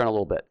 we'll get there in a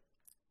little bit,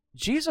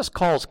 Jesus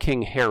calls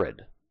King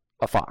Herod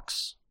a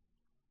fox.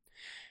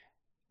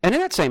 And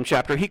in that same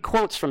chapter, he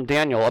quotes from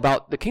Daniel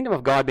about the kingdom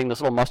of God being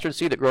this little mustard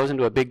seed that grows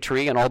into a big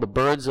tree and all the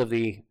birds of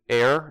the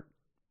air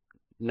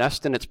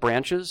nest in its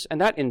branches.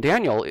 And that in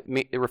Daniel,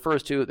 it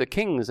refers to the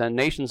kings and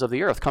nations of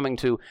the earth coming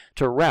to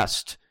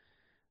rest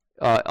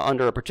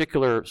under a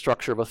particular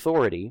structure of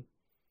authority.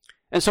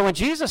 And so when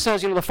Jesus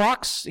says, the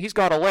fox, he's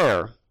got a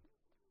lair,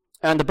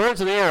 and the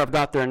birds of the air have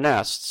got their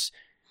nests,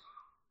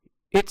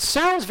 it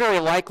sounds very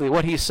likely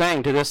what he's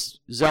saying to this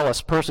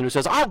zealous person who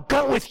says, I'll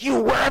go with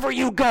you wherever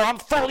you go. I'm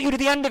following you to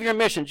the end of your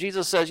mission.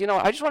 Jesus says,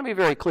 I just want to be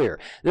very clear.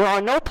 There are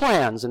no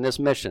plans in this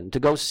mission to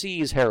go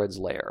seize Herod's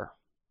lair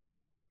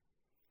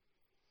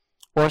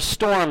or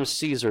storm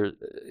Caesar.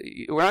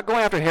 We're not going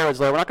after Herod's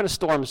lair. We're not going to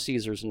storm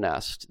Caesar's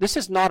nest. This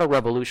is not a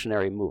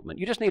revolutionary movement.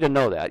 You just need to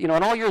know that. In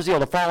all your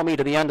zeal to follow me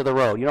to the end of the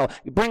road,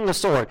 you bring the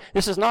sword.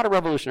 This is not a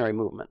revolutionary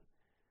movement.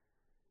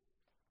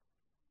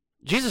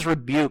 Jesus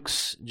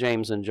rebukes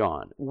James and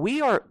John.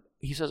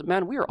 He says,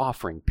 man, we are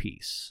offering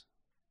peace.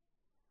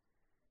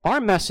 Our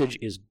message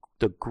is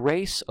the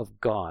grace of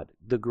God,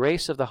 the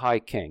grace of the High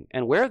King.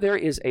 And where there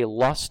is a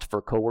lust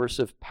for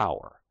coercive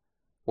power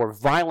or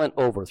violent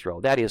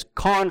overthrow, that is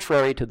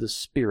contrary to the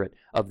spirit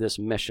of this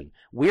mission,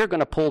 we are going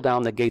to pull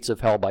down the gates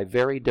of hell by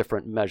very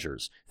different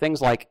measures.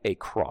 Things like a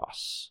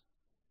cross.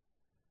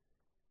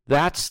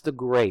 That's the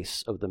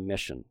grace of the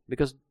mission,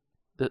 because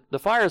the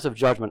fires of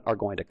judgment are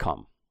going to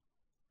come.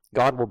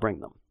 God will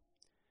bring them.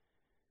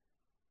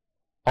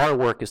 Our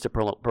work is to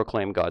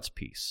proclaim God's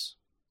peace,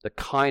 the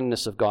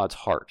kindness of God's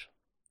heart,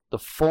 the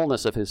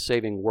fullness of his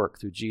saving work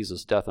through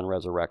Jesus' death and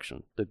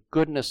resurrection, the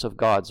goodness of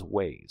God's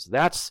ways.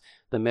 That's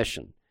the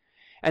mission.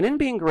 And in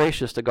being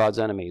gracious to God's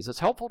enemies, it's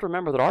helpful to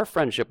remember that our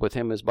friendship with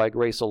him is by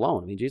grace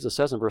alone. Jesus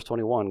says in verse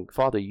 21,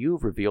 Father,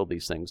 you've revealed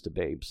these things to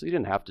babes. So you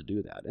didn't have to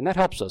do that. And that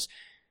helps us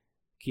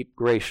keep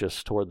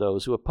gracious toward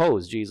those who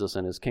oppose Jesus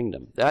and his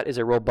kingdom. That is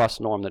a robust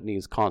norm that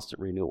needs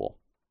constant renewal.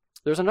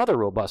 There's another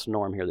robust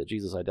norm here that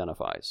Jesus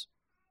identifies.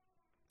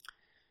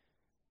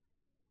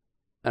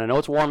 And I know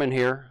it's warm in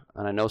here,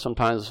 and I know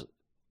sometimes it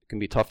can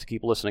be tough to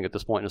keep listening at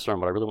this point in the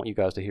sermon, but I really want you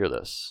guys to hear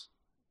this.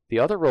 The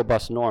other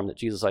robust norm that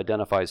Jesus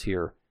identifies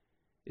here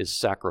is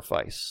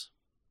sacrifice.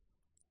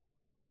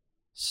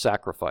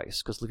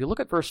 sacrifice. Because if you look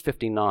at verse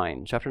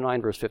 59, chapter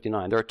 9, verse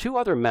 59, there are two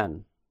other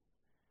men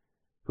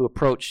who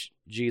approach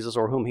Jesus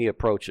or whom he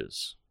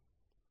approaches.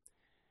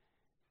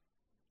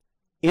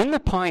 In the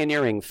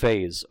pioneering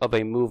phase of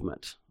a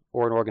movement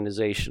or an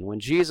organization, when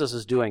Jesus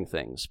is doing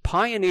things,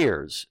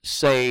 pioneers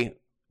say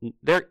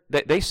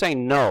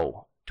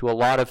no to a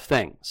lot of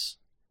things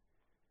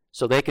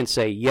so they can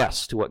say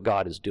yes to what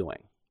God is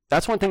doing.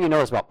 That's one thing you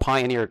notice about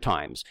pioneer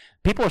times.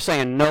 People are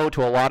saying no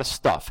to a lot of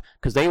stuff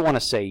because they want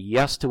to say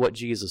yes to what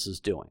Jesus is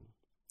doing.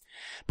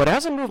 But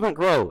as a movement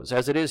grows,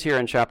 as it is here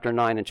in chapter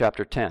 9 and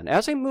chapter 10,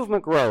 as a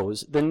movement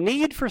grows, the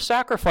need for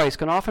sacrifice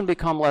can often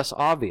become less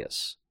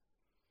obvious.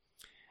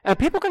 And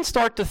people can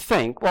start to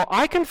think, well,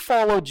 I can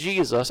follow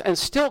Jesus and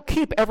still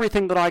keep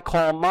everything that I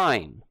call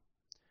mine.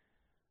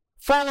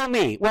 Follow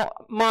me. Well,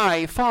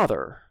 my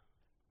Father.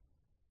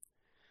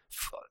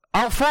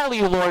 I'll follow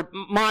you, Lord,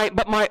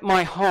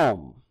 my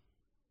home.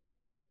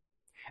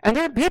 And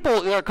there are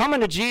people that are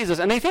coming to Jesus,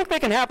 and they think they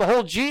can have the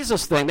whole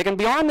Jesus thing. They can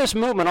be on this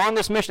movement, on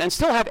this mission, and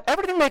still have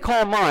everything they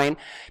call mine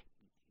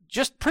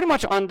just pretty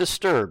much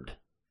undisturbed.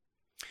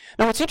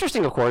 Now, what's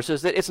interesting, of course,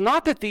 is that it's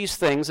not that these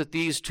things that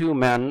these two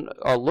men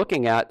are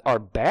looking at are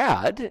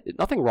bad.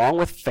 Nothing wrong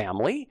with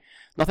family.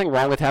 Nothing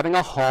wrong with having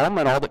a home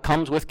and all that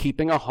comes with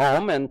keeping a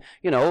home and,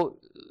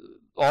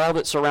 all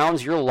that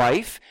surrounds your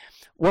life.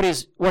 What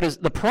is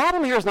the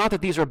problem here is not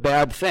that these are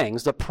bad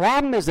things. The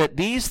problem is that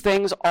these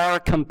things are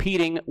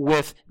competing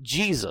with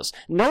Jesus.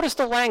 Notice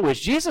the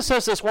language. Jesus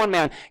says to this one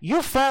man,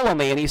 you follow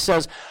me. And he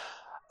says,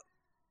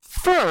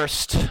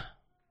 first,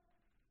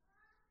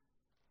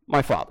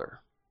 my Father.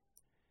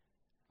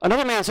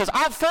 Another man says,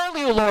 I'll follow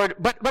you, Lord,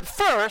 but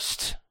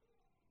first,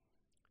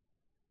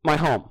 my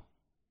home.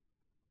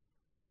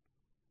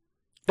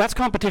 That's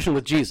competition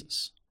with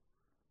Jesus.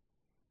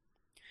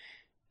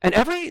 And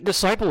every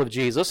disciple of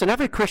Jesus and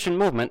every Christian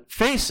movement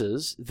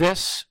faces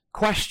this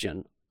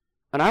question,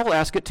 and I will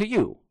ask it to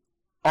you.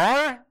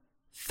 Are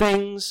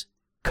things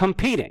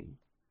competing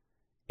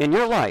in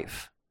your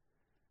life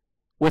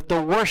with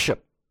the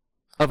worship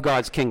of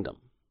God's kingdom,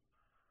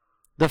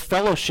 the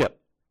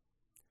fellowship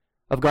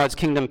of God's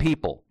kingdom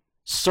people,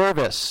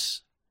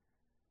 service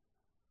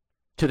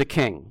to the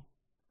King,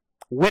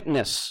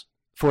 witness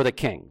for the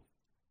King?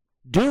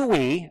 Do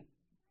we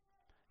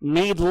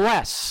need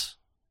less?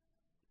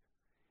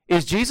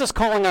 Is Jesus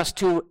calling us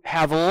to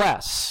have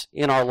less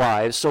in our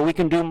lives so we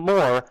can do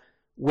more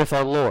with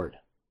our Lord?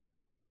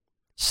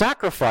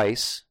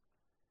 Sacrifice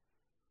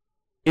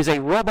is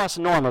a robust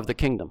norm of the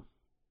kingdom.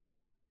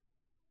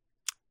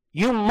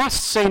 You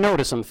must say no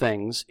to some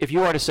things if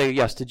you are to say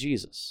yes to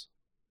Jesus.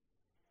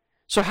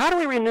 So how do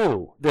we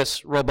renew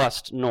this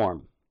robust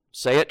norm?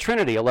 Say at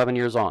Trinity 11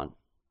 years on.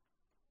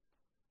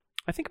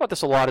 I think about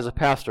this a lot as a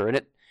pastor,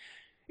 and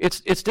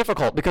it's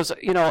difficult because,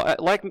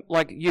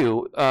 like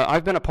you,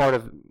 I've been a part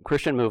of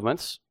Christian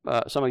movements.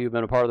 Some of you have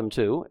been a part of them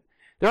too.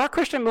 There are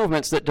Christian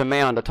movements that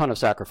demand a ton of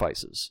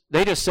sacrifices.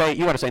 They just say,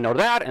 you got to say no to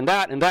that and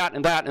that and that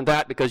and that and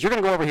that because you're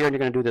going to go over here and you're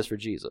going to do this for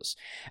Jesus.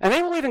 And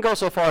they will even go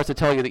so far as to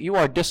tell you that you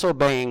are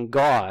disobeying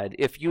God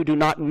if you do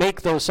not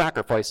make those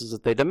sacrifices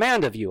that they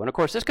demand of you. And of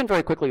course, this can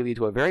very quickly lead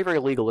to a very, very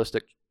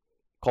legalistic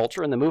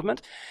culture in the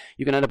movement.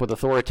 You can end up with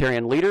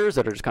authoritarian leaders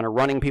that are just kind of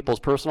running people's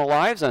personal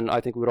lives, and I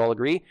think we would all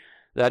agree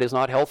that is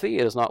not healthy.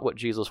 It is not what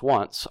Jesus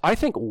wants. I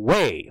think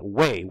way,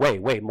 way, way,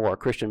 way more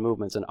Christian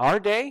movements in our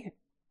day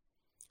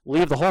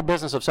leave the whole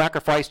business of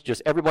sacrifice to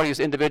just everybody's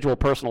individual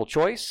personal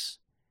choice.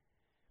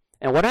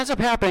 And what ends up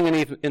happening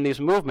in these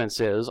movements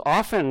is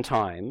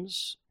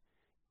oftentimes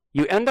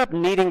you end up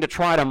needing to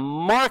try to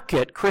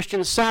market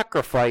Christian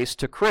sacrifice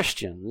to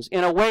Christians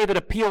in a way that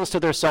appeals to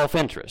their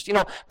self-interest.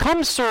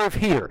 Come serve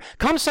here.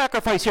 Come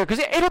sacrifice here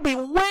because it'll be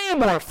way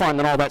more fun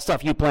than all that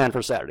stuff you plan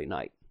for Saturday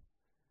night.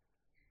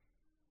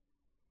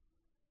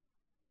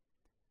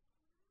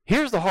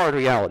 Here's the hard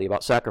reality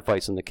about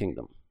sacrifice in the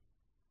kingdom.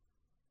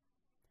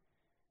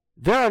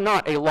 There are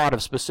not a lot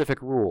of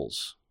specific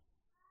rules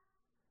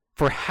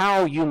for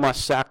how you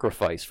must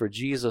sacrifice for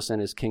Jesus and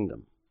his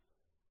kingdom.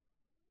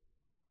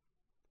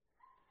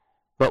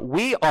 But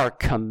we are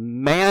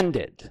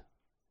commanded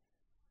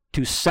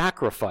to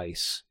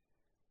sacrifice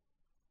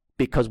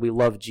because we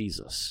love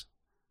Jesus,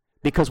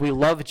 because we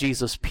love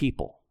Jesus'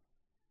 people,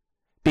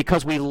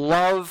 because we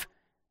love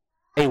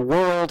a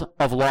world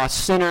of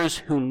lost sinners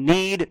who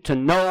need to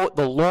know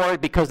the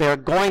Lord because they are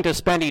going to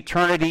spend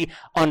eternity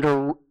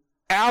under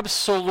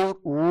absolute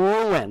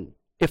ruin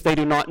if they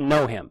do not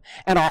know him.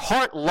 And our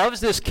heart loves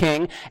this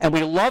king, and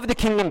we love the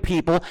kingdom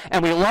people,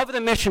 and we love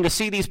the mission to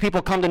see these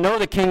people come to know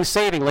the king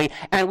savingly,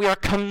 and we are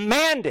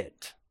commanded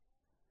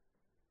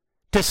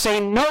to say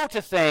no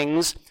to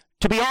things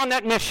to be on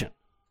that mission,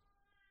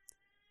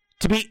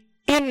 to be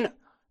in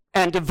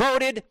and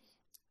devoted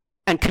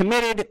and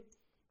committed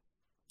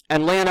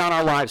and laying down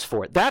our lives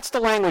for it. That's the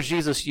language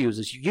Jesus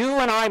uses. You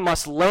and I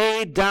must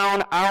lay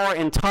down our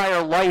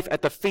entire life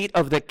at the feet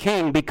of the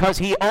King because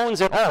he owns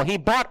it all. He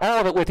bought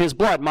all of it with his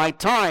blood. My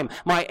time,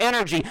 my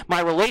energy,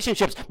 my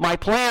relationships, my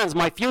plans,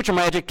 my future,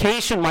 my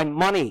education, my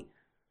money.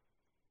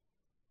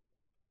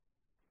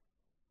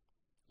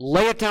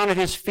 lay it down at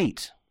his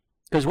feet.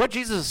 Because what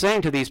Jesus is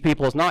saying to these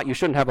people is not, you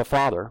shouldn't have a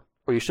father,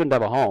 or you shouldn't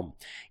have a home.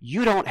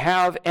 You don't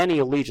have any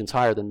allegiance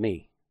higher than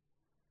me.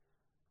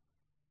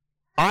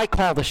 I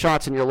call the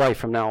shots in your life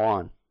from now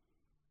on.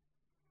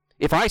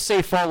 If I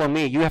say follow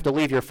me, you have to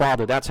leave your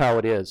father. That's how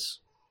it is.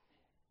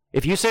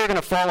 If you say you're going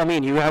to follow me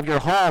and you have your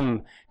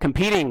home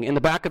competing in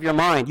the back of your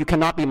mind, you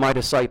cannot be my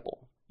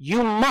disciple.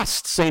 You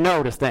must say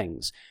no to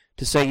things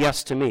to say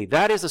yes to me.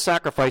 That is the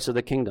sacrifice of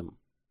the kingdom.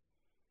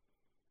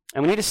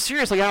 And we need to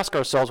seriously ask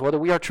ourselves whether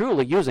we are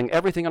truly using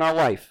everything in our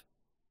life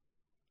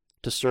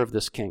to serve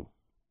this king.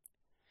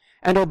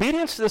 And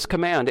obedience to this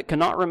command, it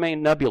cannot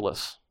remain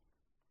nebulous.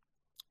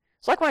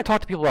 It's like when I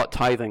talk to people about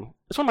tithing.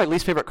 It's one of my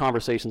least favorite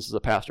conversations as a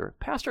pastor.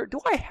 Pastor, do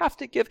I have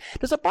to give?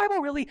 Does the Bible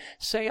really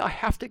say I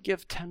have to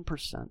give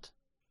 10%?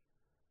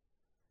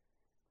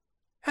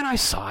 And I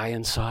sigh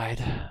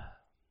inside.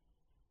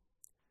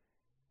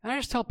 And I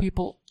just tell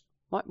people,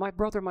 my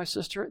brother, my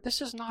sister,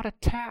 this is not a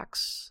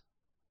tax.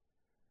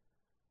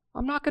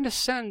 I'm not going to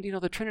send,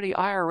 the Trinity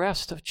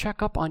IRS to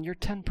check up on your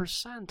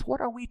 10%.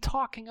 What are we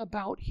talking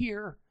about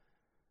here?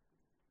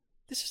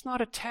 This is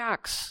not a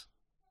tax.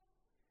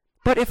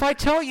 But if I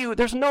tell you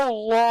there's no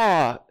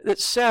law that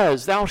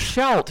says thou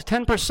shalt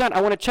 10%, I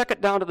want to check it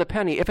down to the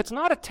penny. If it's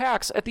not a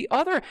tax, on the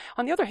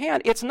other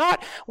hand, it's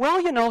not,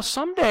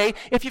 someday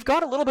if you've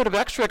got a little bit of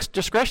extra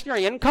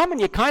discretionary income and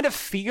you kind of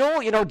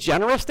feel,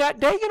 generous that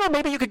day,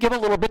 maybe you could give a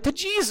little bit to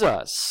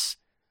Jesus.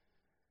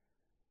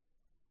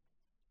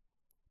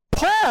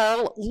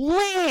 Paul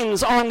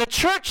leans on the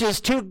churches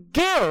to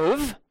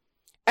give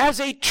as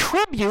a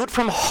tribute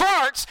from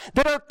hearts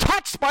that are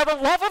touched by the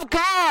love of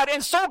God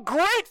and so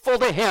grateful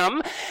to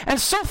him and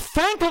so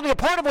thankful to be a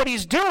part of what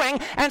he's doing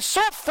and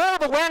so full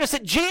of awareness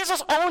that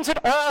Jesus owns it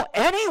all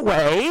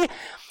anyway.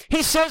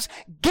 He says,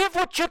 give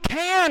what you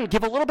can,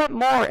 give a little bit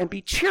more and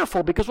be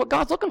cheerful, because what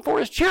God's looking for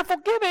is cheerful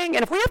giving.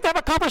 And if we have to have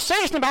a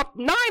conversation about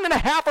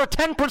 9.5% or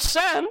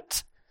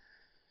 10%,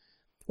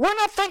 we're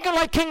not thinking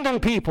like kingdom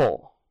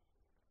people.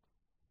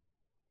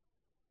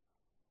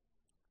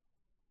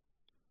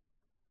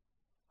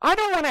 I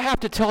don't want to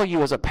have to tell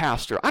you as a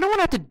pastor. I don't want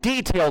to have to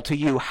detail to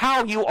you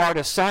how you are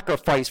to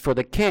sacrifice for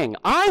the king.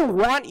 I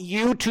want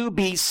you to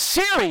be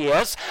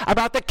serious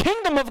about the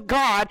kingdom of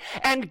God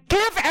and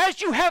give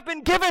as you have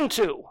been given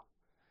to.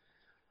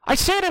 I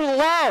say it in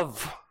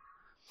love.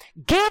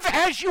 Give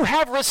as you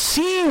have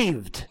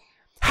received.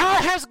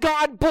 How has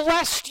God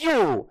blessed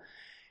you?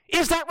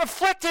 Is that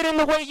reflected in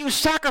the way you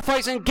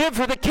sacrifice and give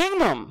for the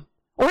kingdom?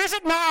 Or is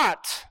it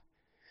not?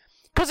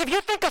 Because if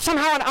you think of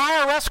somehow an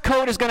IRS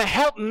code is going to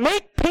help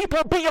make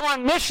people be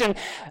on mission,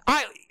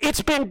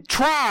 it's been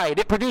tried.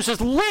 It produces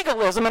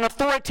legalism and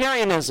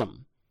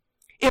authoritarianism.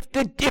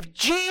 If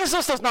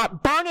Jesus does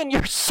not burn in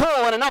your soul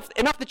and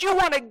enough that you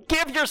want to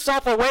give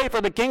yourself away for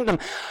the kingdom,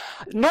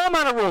 no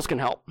amount of rules can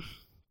help.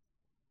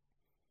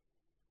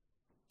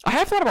 I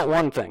have thought about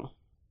one thing.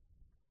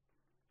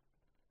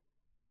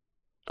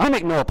 I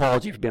make no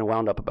apology for being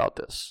wound up about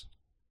this,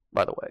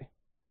 by the way.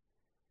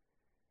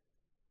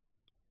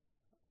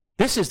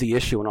 This is the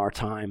issue in our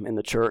time in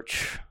the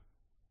church.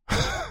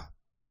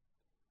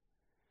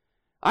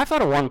 I've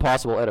thought of one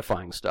possible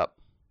edifying step.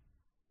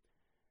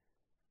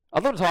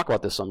 I'd love to talk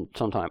about this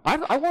sometime.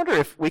 I wonder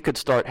if we could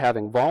start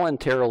having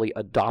voluntarily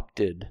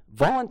adopted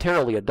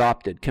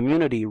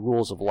community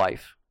rules of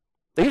life.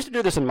 They used to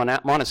do this in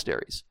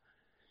monasteries.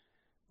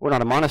 Well,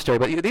 not a monastery,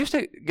 but they used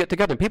to get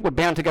together, and people would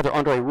band together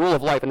under a rule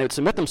of life, and they would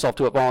submit themselves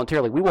to it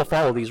voluntarily. We will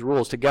follow these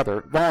rules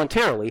together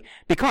voluntarily,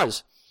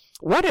 because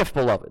what if,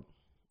 beloved,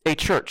 a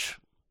church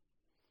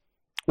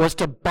was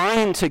to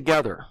bind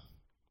together?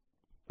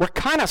 We're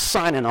kind of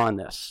signing on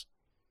this.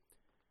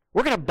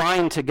 We're going to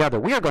bind together.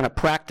 We are going to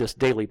practice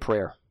daily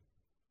prayer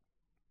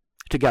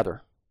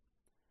together.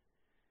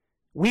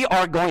 We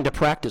are going to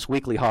practice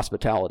weekly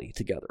hospitality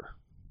together.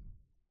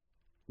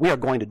 We are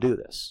going to do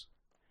this.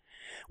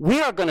 We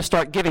are going to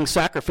start giving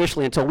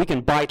sacrificially until we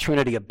can buy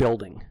Trinity a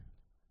building.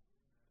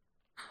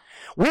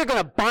 We're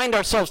going to bind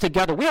ourselves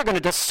together. We are going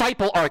to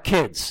disciple our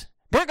kids.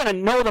 They're going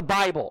to know the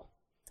Bible.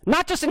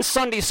 Not just in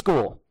Sunday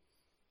school.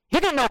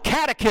 You're going to know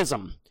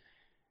catechism.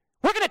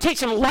 We're going to teach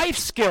them life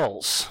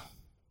skills.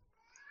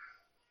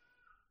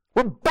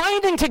 We're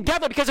binding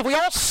together, because if we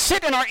all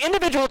sit in our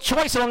individual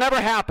choice, it'll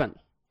never happen.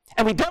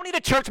 And we don't need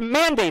a church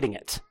mandating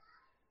it.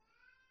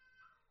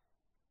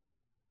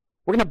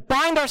 We're going to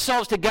bind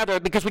ourselves together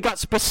because we got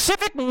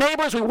specific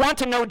neighbors we want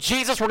to know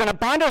Jesus. We're going to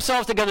bind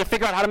ourselves together to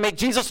figure out how to make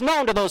Jesus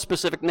known to those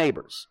specific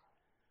neighbors.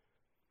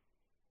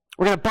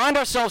 We're going to bind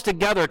ourselves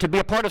together to be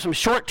a part of some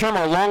short-term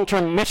or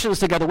long-term missions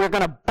together. We're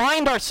going to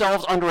bind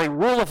ourselves under a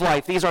rule of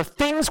life. These are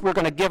things we're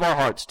going to give our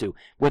hearts to.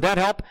 Would that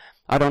help?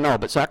 I don't know,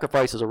 but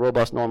sacrifice is a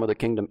robust norm of the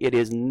kingdom. It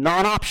is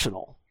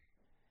non-optional.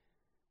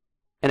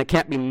 And it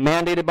can't be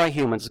mandated by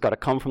humans. It's got to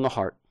come from the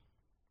heart.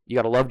 You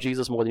got to love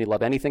Jesus more than you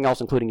love anything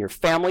else, including your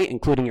family,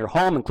 including your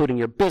home, including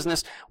your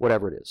business,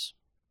 whatever it is.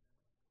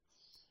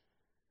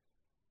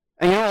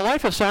 And a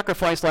life of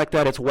sacrifice like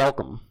that, it's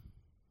welcome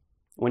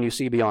when you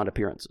see beyond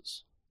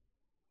appearances.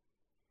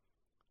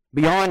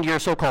 Beyond your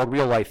so-called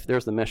real life,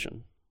 there's the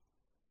mission.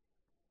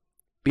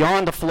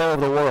 Beyond the flow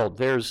of the world,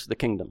 there's the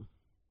kingdom.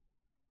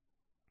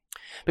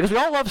 Because we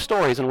all love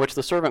stories in which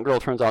the servant girl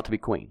turns out to be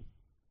queen,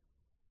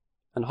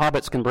 and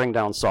hobbits can bring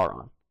down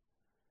Sauron,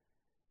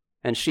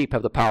 and sheep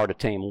have the power to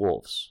tame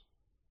wolves.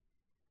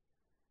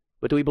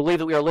 But do we believe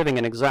that we are living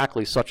in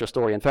exactly such a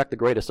story? In fact, the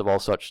greatest of all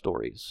such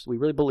stories. We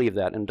really believe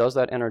that, and does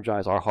that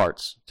energize our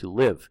hearts to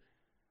live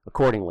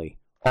accordingly,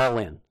 all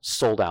in,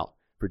 sold out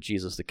for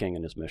Jesus the King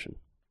and his mission?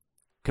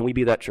 Can we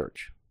be that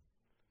church?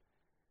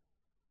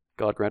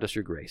 God grant us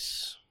your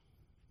grace.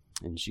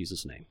 In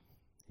Jesus' name,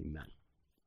 amen.